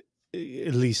mean, if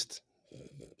at least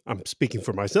I'm speaking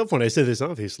for myself when I say this,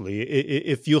 obviously,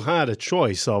 if you had a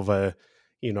choice of,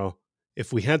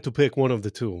 if we had to pick one of the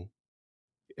two,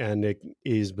 and it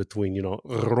is between,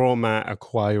 Roma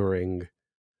acquiring,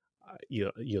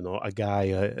 a guy,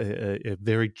 a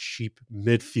very cheap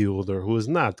midfielder who is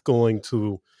not going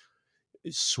to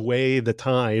sway the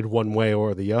tide one way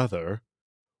or the other,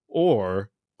 or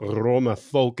Roma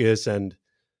focus and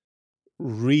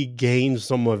regain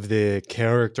some of the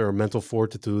character, mental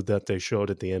fortitude that they showed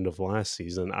at the end of last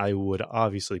season, I would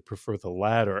obviously prefer the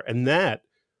latter. And that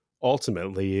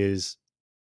ultimately is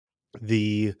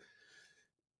the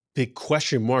big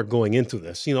question mark going into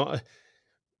this.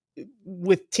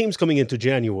 With teams coming into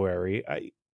January,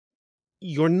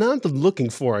 you're not looking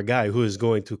for a guy who is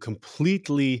going to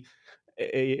completely,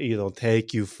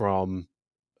 take you from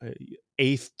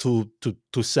eighth to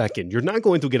second. You're not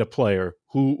going to get a player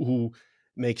who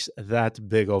makes that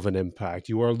big of an impact.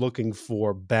 You are looking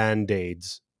for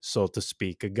band-aids, so to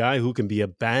speak, a guy who can be a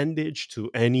bandage to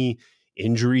any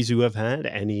injuries you have had,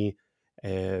 any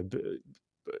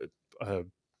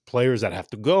players that have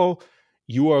to go.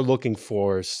 You are looking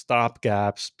for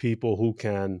stopgaps, people who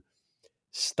can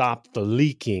stop the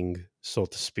leaking, so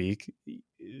to speak.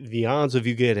 The odds of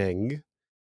you getting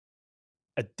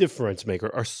a difference maker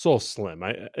are so slim.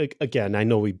 I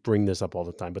know we bring this up all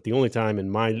the time, but the only time in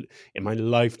my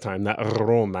lifetime that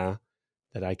Roma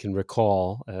that I can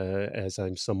recall, as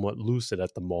I'm somewhat lucid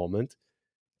at the moment,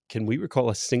 can we recall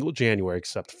a single January,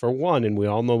 except for one, and we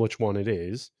all know which one it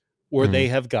is, where they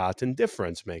have gotten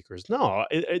difference makers? No,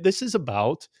 this is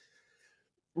about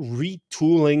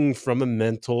retooling from a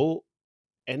mental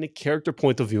and a character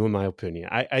point of view, in my opinion.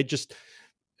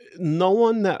 No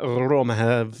one that Roma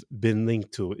have been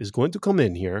linked to is going to come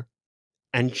in here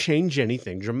and change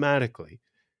anything dramatically.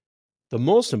 The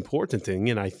most important thing,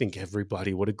 and I think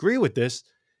everybody would agree with this,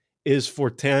 is for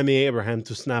Tammy Abraham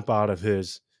to snap out of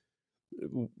the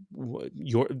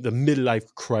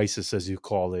midlife crisis, as you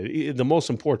call it. The most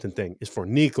important thing is for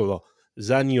Nicolo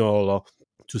Zaniolo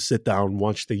to sit down,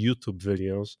 watch the YouTube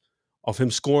videos of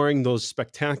him scoring those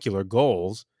spectacular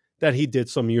goals that he did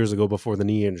some years ago before the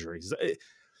knee injuries.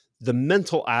 The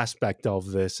mental aspect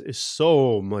of this is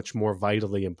so much more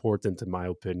vitally important, in my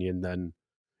opinion, than,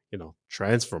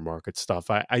 transfer market stuff.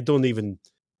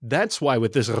 That's why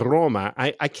with this Roma,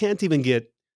 I can't even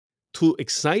get too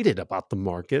excited about the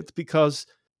market, because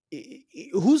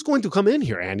who's going to come in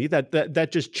here, Andy, that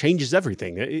just changes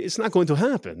everything? It's not going to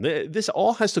happen. This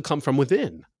all has to come from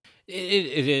within.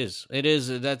 It is. It is.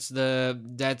 That's the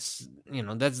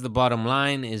bottom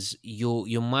line. Is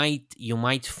you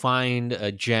might find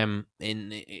a gem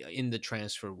in the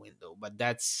transfer window, but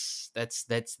that's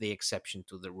the exception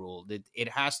to the rule. It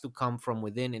has to come from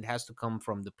within. It has to come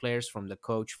from the players, from the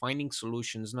coach, finding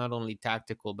solutions, not only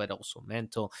tactical but also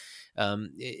mental.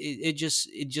 It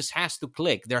just has to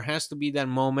click. There has to be that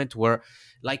moment where,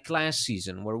 like last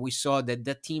season, where we saw that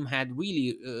the team had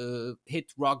really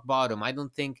hit rock bottom. I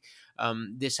don't think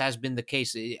this has been the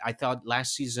case. I thought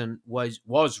last season was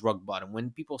rock bottom.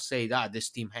 When people say that this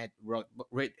team had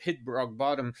hit rock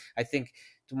bottom, I think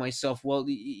to myself, well,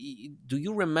 do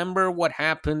you remember what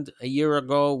happened a year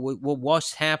ago? What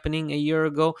was happening a year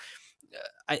ago?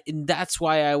 And that's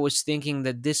why I was thinking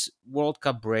that this World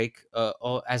Cup break,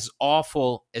 as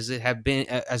awful as it had been,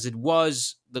 as it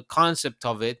was, the concept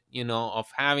of it, of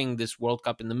having this World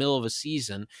Cup in the middle of a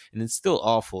season, and it's still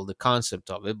awful, the concept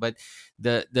of it, but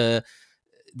the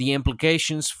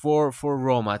implications for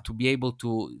Roma to be able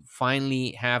to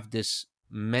finally have this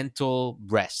mental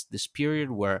rest, this period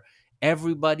where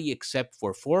everybody except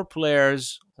for 4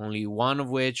 players, only one of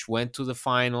which went to the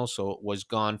final, so was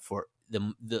gone for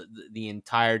the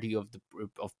entirety of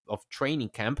of training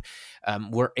camp,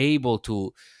 were able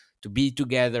to be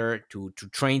together, to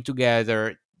train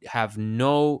together, have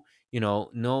no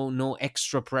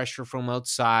extra pressure from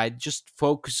outside, just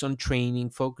focus on training,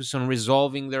 focus on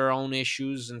resolving their own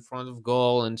issues in front of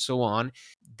goal and so on.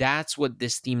 That's what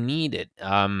this team needed.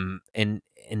 And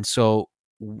so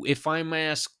if I'm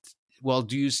asked, well,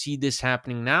 do you see this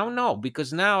happening now? No,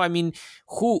 because now, I mean,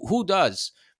 who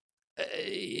does?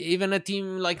 Even a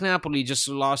team like Napoli just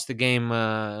lost the game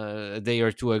a day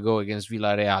or two ago against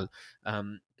Villarreal.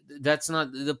 That's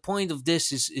not the point of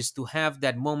this. Is to have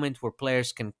that moment where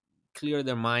players can clear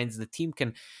their minds. The team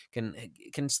can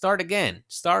start again,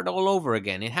 start all over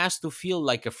again. It has to feel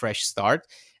like a fresh start.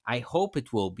 I hope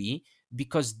it will be,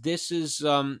 because this is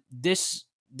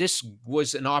this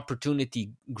was an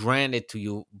opportunity granted to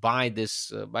you by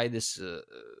this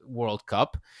World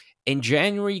Cup. And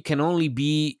January can only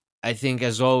be, I think,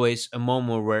 as always, a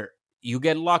moment where you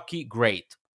get lucky,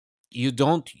 great. You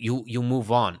don't, you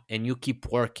move on and you keep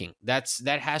working. That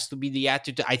has to be the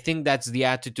attitude. I think that's the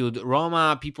attitude.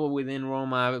 Roma, people within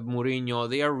Roma, Mourinho,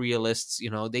 they are realists.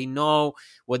 They know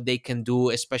what they can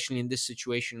do, especially in this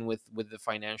situation with the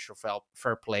financial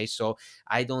fair play. So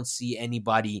I don't see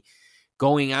anybody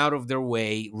going out of their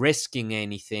way, risking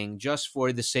anything just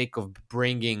for the sake of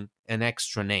bringing an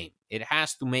extra name. It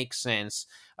has to make sense,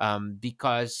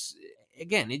 because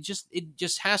again, it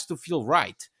just has to feel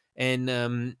right.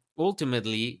 And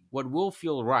ultimately, what will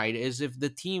feel right is if the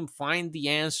team find the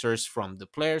answers from the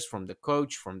players, from the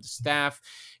coach, from the staff,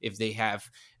 if they have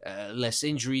less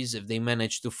injuries, if they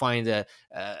manage to find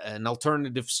an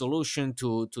alternative solution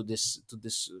to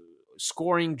this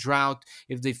scoring drought,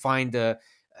 if they find a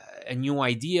new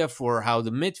idea for how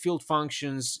the midfield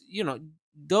functions,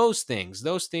 those things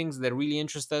that really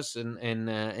interest us,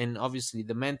 and obviously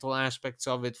the mental aspects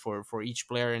of it for each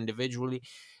player individually,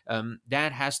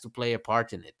 that has to play a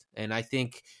part in it. And I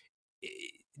think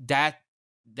that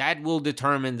will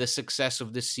determine the success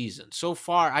of this season. So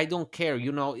far, I don't care.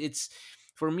 It's,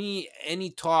 for me, any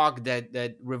talk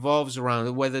that revolves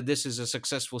around whether this is a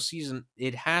successful season,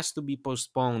 it has to be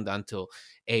postponed until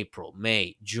April,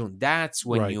 May, June. That's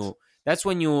when you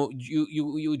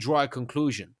draw a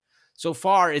conclusion. So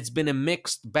far, it's been a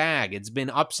mixed bag. It's been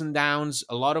ups and downs,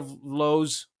 a lot of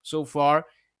lows so far,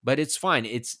 but it's fine.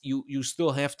 It's you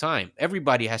still have time.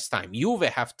 Everybody has time. Juve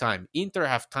have time. Inter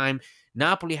have time.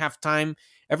 Napoli have time.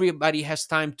 Everybody has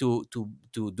time to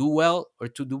do well or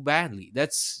to do badly.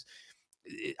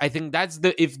 I think that's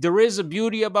if there is a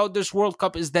beauty about this World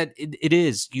Cup, is that it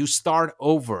is, you start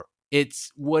over.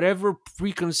 It's whatever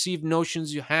preconceived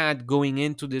notions you had going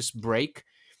into this break,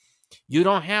 you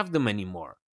don't have them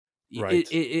anymore. Right.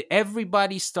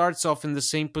 Everybody starts off in the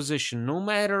same position, no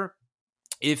matter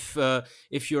if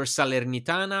you're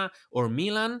Salernitana or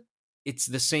Milan. It's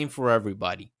the same for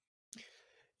everybody.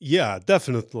 Yeah,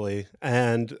 definitely.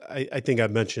 And I think I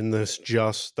mentioned this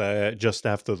just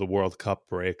after the World Cup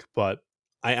break, but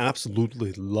I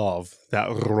absolutely love that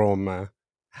Roma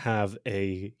have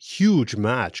a huge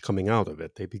match coming out of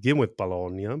it. They begin with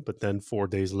Bologna, but then 4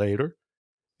 days later,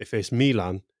 they face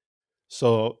Milan.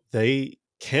 So they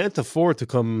can't afford to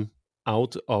come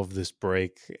out of this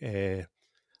break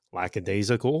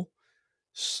lackadaisical,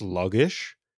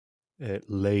 sluggish,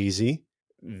 lazy.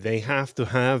 They have to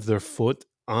have their foot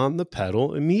on the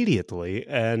pedal immediately,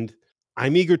 and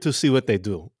I'm eager to see what they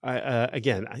do.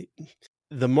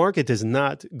 The market is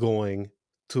not going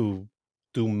to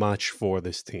do much for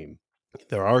this team.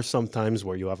 There are some times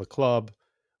where you have a club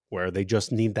where they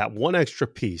just need that one extra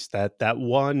piece, that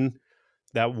one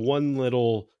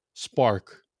little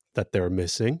spark that they're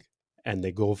missing, and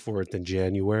they go for it in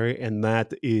January, and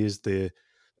that is the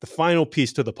final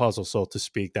piece to the puzzle, so to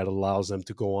speak, that allows them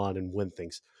to go on and win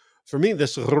things. For me,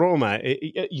 this Roma,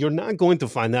 you're not going to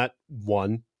find that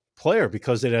one player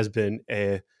because it has been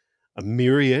a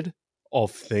myriad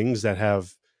of things that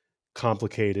have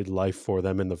complicated life for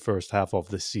them in the first half of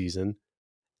the season.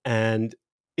 And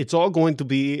it's all going to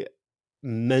be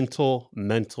mental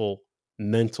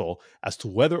as to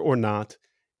whether or not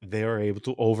they are able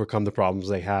to overcome the problems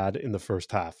they had in the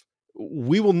first half.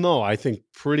 We will know, I think,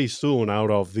 pretty soon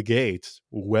out of the gate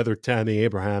whether Tammy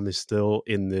Abraham is still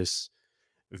in this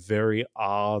very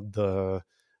odd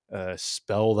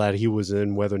spell that he was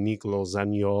in, whether Nicolo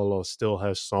Zaniolo still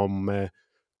has some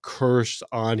curse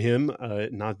on him,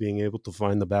 not being able to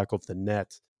find the back of the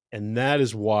net. And that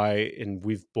is why, and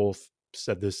we've both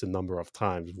said this a number of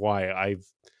times, why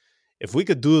if we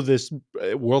could do this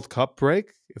World Cup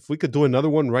break, if we could do another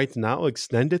one right now,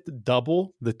 extend it,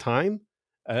 double the time,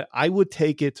 I would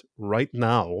take it right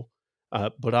now.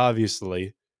 But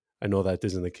obviously, I know that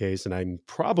isn't the case, and I'm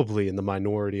probably in the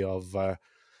minority of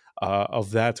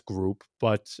that group.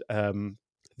 But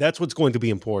that's what's going to be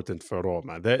important for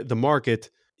Roma. The market,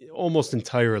 almost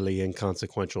entirely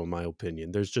inconsequential in my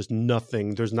opinion. There's just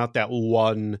nothing. There's not that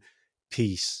one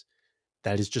piece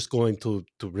that is just going to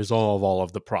resolve all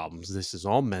of the problems. This is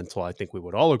all mental. I think we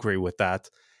would all agree with that.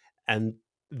 And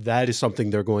that is something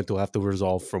they're going to have to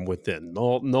resolve from within.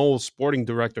 No sporting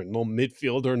director, no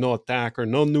midfielder, no attacker,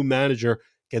 no new manager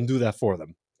can do that for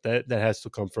them. That has to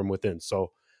come from within.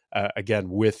 So again,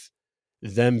 with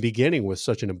them beginning with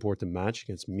such an important match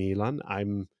against Milan,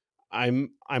 I'm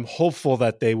hopeful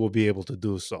that they will be able to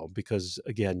do so, because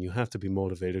again, you have to be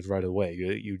motivated right away.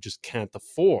 You just can't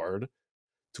afford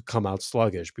to come out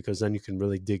sluggish, because then you can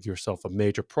really dig yourself a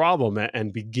major problem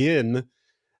and begin.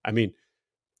 I mean,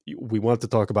 we want to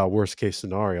talk about worst case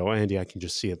scenario, Andy. I can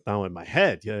just see it now in my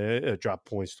head. Drop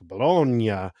points to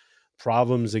Bologna,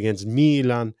 problems against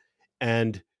Milan,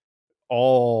 and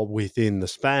all within the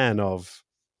span of,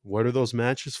 what are those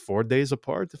matches? 4 days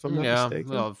apart, if I'm not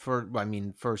mistaken. Well,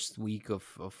 first week of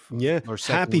or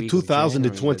second happy week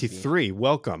 2023.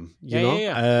 Welcome.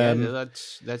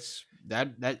 That's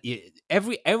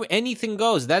anything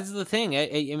goes. That's the thing.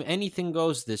 Anything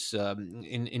goes this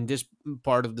in this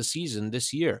part of the season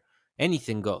this year.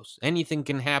 Anything goes. Anything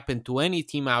can happen to any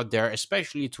team out there,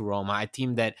 especially to Roma, a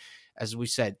team that, as we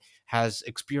said, has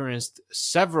experienced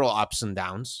several ups and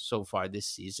downs so far this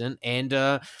season, and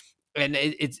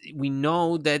we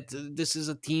know that this is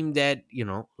a team that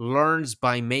learns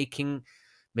by making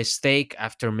mistake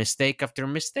after mistake after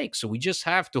mistake. So we just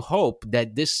have to hope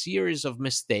that this series of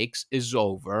mistakes is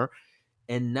over,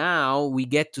 and now we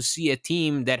get to see a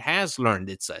team that has learned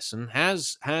its lesson,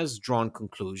 has drawn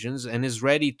conclusions, and is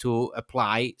ready to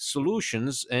apply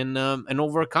solutions and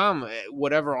overcome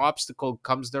whatever obstacle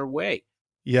comes their way.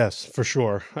 Yes, for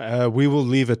sure. We will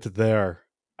leave it there.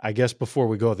 I guess before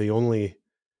we go, the only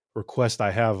request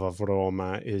I have of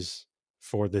Roma is,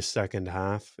 for this second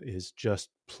half, is just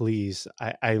please,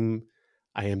 I am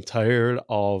tired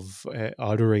of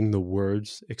uttering the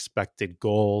words expected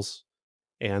goals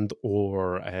and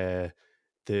or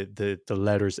the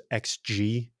letters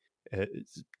XG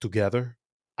together.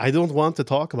 I don't want to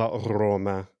talk about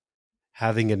Roma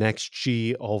having an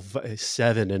XG of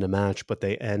 7 in a match, but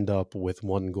they end up with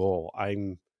 1 goal.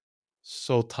 I'm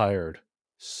so tired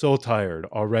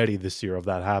already this year of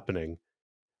that happening.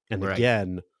 And right.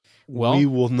 Again, we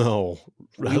will know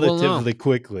relatively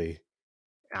quickly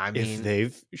if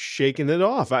they've shaken it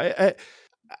off. I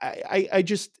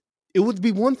just, it would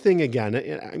be one thing, again,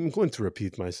 I'm going to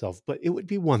repeat myself, but it would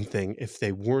be one thing if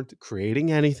they weren't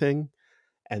creating anything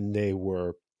and they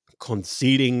were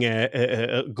conceding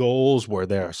goals where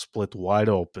they are split wide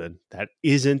open. That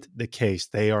isn't the case.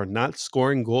 They are not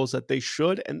scoring goals that they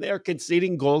should, and they are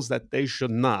conceding goals that they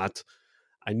should not.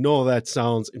 I know that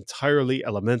sounds entirely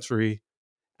elementary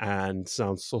and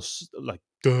sounds so like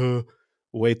duh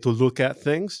way to look at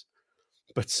things,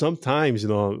 but sometimes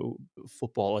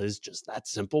football is just that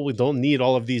simple. We don't need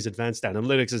all of these advanced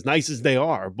analytics, as nice as they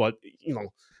are, but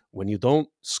when you don't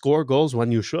score goals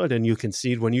when you should and you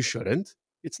concede when you shouldn't,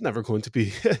 it's never going to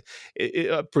be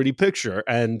a pretty picture.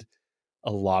 And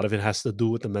a lot of it has to do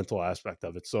with the mental aspect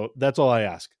of it. So that's all I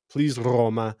ask. Please,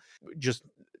 Roma, just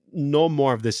no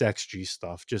more of this XG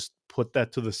stuff. Just put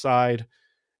that to the side.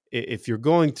 If you're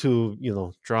going to,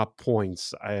 drop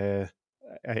points, I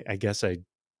guess I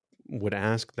would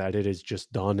ask that it is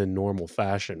just done in normal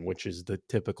fashion, which is the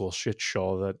typical shit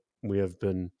show that we have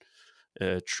been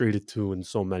treated to in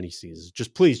so many seasons.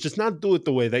 Just not do it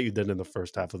the way that you did in the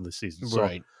first half of the season.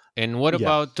 Right. And what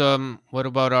about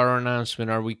our announcement?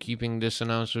 Are we keeping this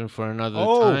announcement for another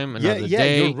time, another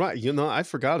day? You're right. I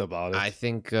forgot about it. I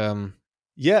think I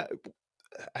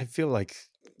feel like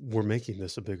we're making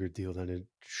this a bigger deal than it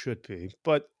should be,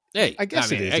 but hey, I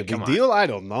guess it is a big deal. I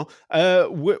don't know.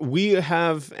 We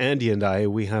have Andy and I.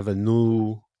 We have a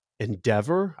new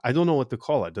endeavor. I don't know what to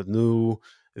call it. A new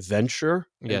venture.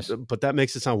 Yes, but that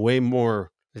makes it sound way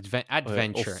more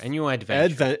adventure. A new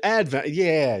adventure.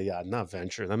 Yeah, not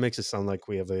venture. That makes it sound like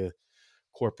we have a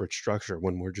corporate structure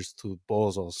when we're just two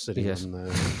bozos sitting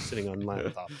on sitting on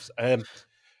laptops.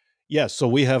 So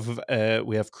we have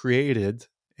created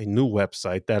a new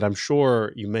website that I'm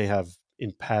sure you may have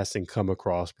in passing come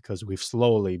across, because we've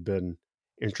slowly been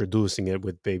introducing it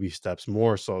with baby steps,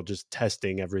 more so just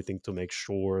testing everything to make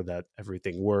sure that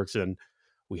everything works. And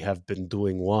we have been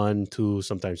doing 1, 2,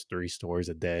 sometimes 3 stories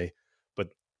a day,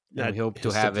 but we hope to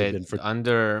have it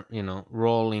under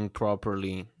rolling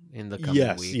properly in the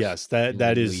coming weeks. Yes,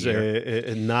 that is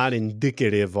not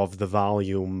indicative of the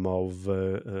volume of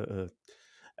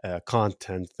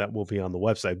content that will be on the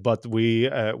website, but we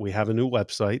have a new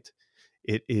website.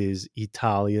 It is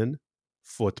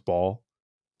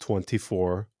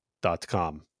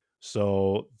ItalianFootball24.com.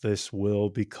 So this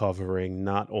will be covering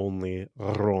not only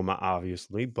Roma,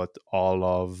 obviously, but all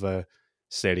of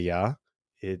Serie A.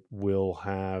 It will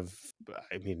have,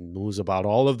 news about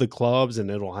all of the clubs,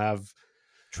 and it'll have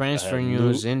transfer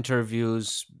news,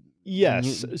 interviews,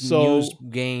 news,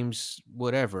 games,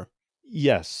 whatever.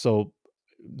 Yes, so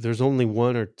there's only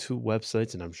 1 or 2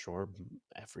 websites, and I'm sure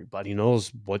everybody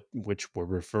knows which we're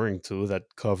referring to,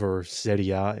 that cover Serie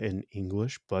A in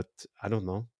English, but I don't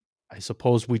know. I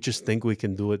suppose we just think we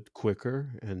can do it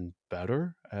quicker and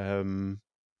better.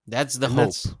 That's the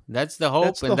hope. That's the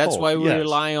hope, and that's why we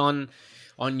rely on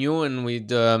you, and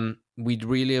we'd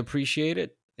really appreciate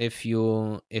it if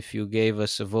you gave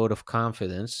us a vote of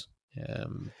confidence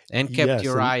and kept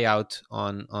your eye out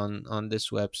on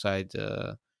this website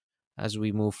as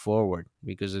we move forward,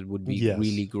 because it would be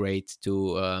really great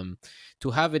to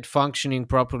have it functioning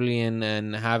properly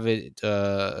and have it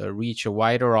reach a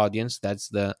wider audience. That's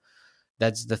the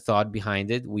thought behind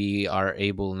it. We are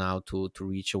able now to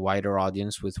reach a wider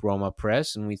audience with Roma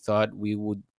Press, and we thought we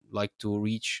would like to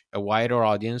reach a wider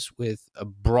audience with a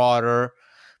broader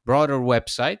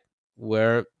website,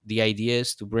 where the idea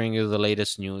is to bring you the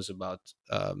latest news about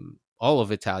all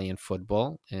of Italian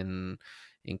football, and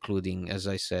including, as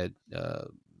I said,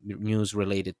 news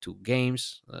related to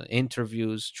games,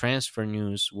 interviews, transfer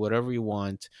news, whatever you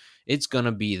want. It's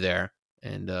gonna be there,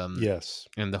 and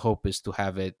and the hope is to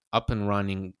have it up and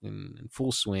running in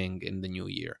full swing in the new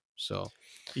year. So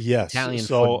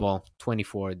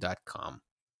ItalianFootball24.com.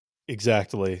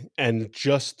 Exactly. And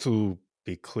just to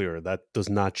be clear, that does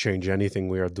not change anything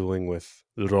we are doing with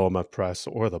Roma Press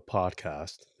or the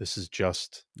podcast. This is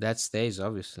just... that stays,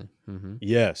 obviously. Mm-hmm.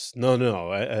 Yes.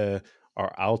 No.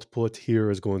 Our output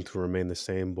here is going to remain the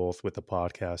same, both with the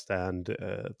podcast and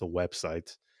the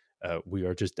website. We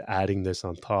are just adding this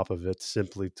on top of it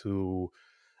simply to,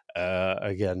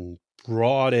 again,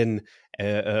 broaden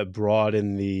the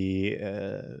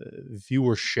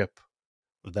viewership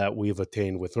that we've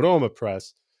attained with Roma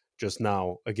Press. Just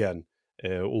now, again,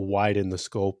 widen the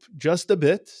scope just a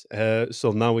bit.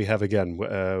 So now we have, again,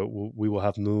 we will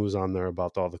have news on there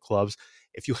about all the clubs.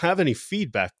 If you have any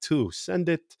feedback too, send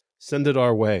it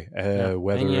our way.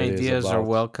 Whether any ideas are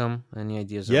welcome. Any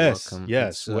ideas are welcome.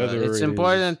 Yes, it's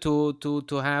important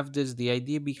to have this. The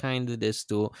idea behind it is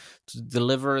to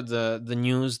deliver the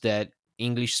news that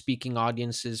English-speaking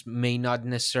audiences may not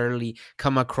necessarily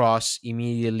come across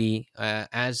immediately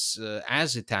as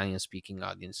Italian-speaking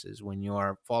audiences. When you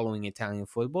are following Italian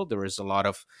football, there is a lot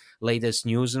of latest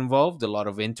news involved, a lot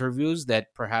of interviews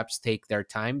that perhaps take their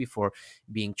time before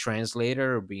being translated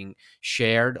or being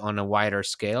shared on a wider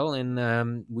scale.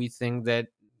 And we think that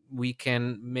we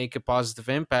can make a positive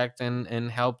impact and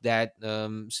help that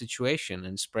situation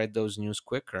and spread those news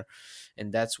quicker.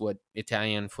 And that's what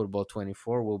Italian Football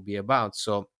 24 will be about.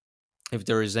 So if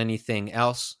there is anything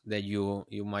else that you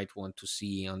might want to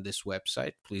see on this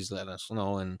website, please let us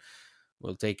know, and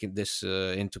we'll take this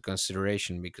into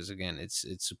consideration, because again, it's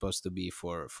supposed to be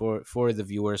for the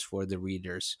viewers, for the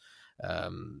readers,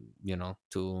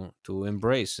 to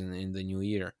embrace in the new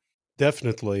year.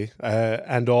 Definitely.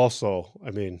 And also,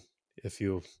 if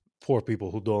you poor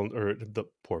people who don't, or the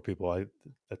poor people,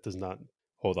 that does not,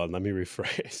 hold on, let me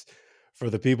rephrase. For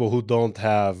the people who don't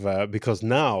have, because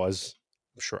now, as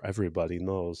I'm sure everybody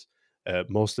knows,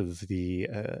 most of the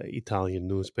Italian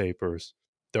newspapers,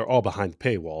 they're all behind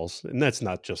paywalls. And that's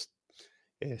not just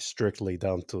strictly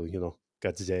down to,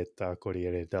 Gazzetta,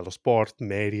 Corriere dello Sport,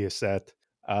 Mediaset.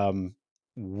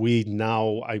 We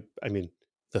now, I mean,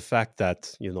 the fact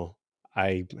that,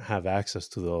 I have access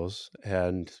to those,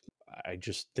 and I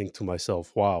just think to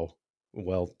myself, wow,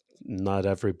 well, not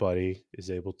everybody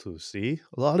is able to see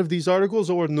a lot of these articles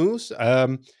or news.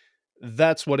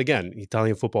 That's what, again,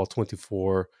 Italian Football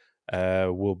 24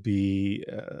 will be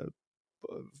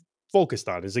focused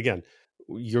on, is, again,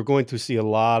 you're going to see a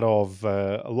lot of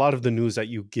the news that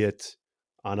you get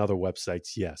on other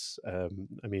websites. Yes,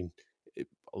 I mean,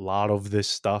 a lot of this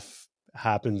stuff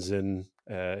happens in.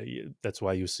 That's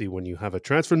why you see, when you have a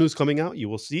transfer news coming out, you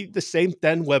will see the same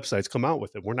 10 websites come out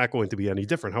with it. We're not going to be any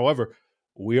different. However,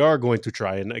 we are going to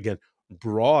try and, again,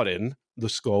 broaden the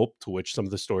scope to which some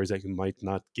of the stories that you might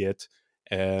not get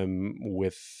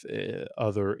with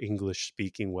other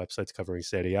English-speaking websites covering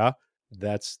Serie A.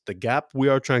 That's the gap we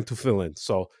are trying to fill in.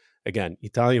 So, again,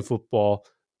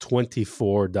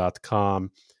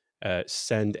 ItalianFootball24.com.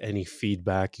 Send any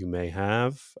feedback you may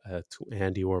have to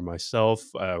Andy or myself.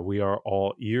 We are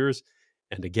all ears.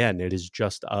 And again, it is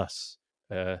just us.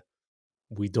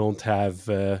 We don't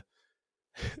have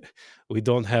we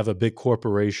don't have a big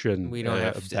corporation. We don't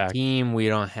have a team. We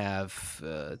don't have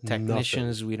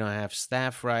technicians. Nothing. We don't have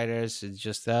staff writers. It's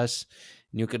just us.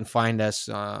 You can find us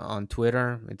on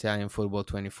Twitter, Italian Football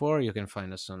 24. You can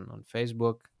find us on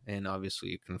Facebook. And obviously,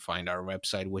 you can find our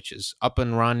website, which is up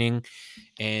and running.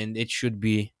 And it should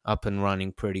be up and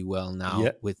running pretty well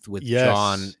now, with yes.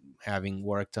 John having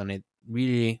worked on it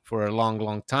really for a long,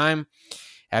 long time,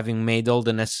 having made all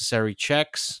the necessary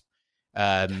checks.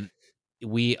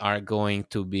 We are going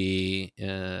to be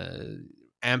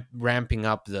ramping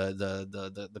up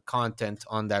the content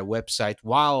on that website,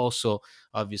 while also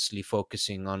obviously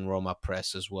focusing on Roma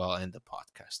Press as well and the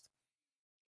podcast.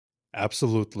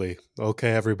 Absolutely.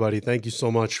 Okay, everybody, thank you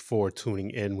so much for tuning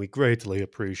in. We greatly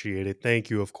appreciate it. Thank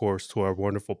you, of course, to our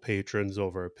wonderful patrons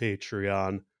over at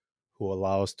Patreon, who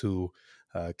allow us to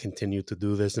continue to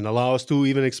do this and allow us to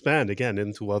even expand, again,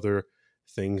 into other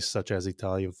things such as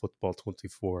Italian Football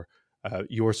 24.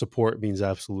 Your support means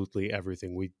absolutely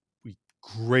everything. We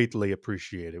greatly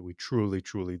appreciate it. We truly,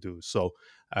 truly do. So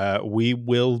we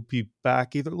will be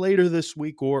back either later this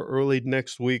week or early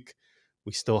next week.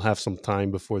 We still have some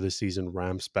time before the season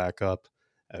ramps back up.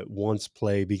 Once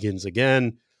play begins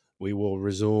again, we will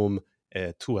resume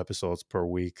 2 episodes per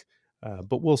week.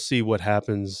 But we'll see what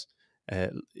happens,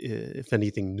 if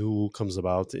anything new comes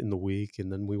about in the week,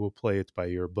 and then we will play it by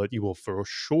ear. But you will for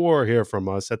sure hear from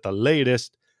us at the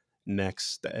latest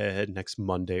next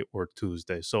Monday or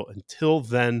Tuesday. So until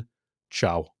then,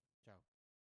 ciao.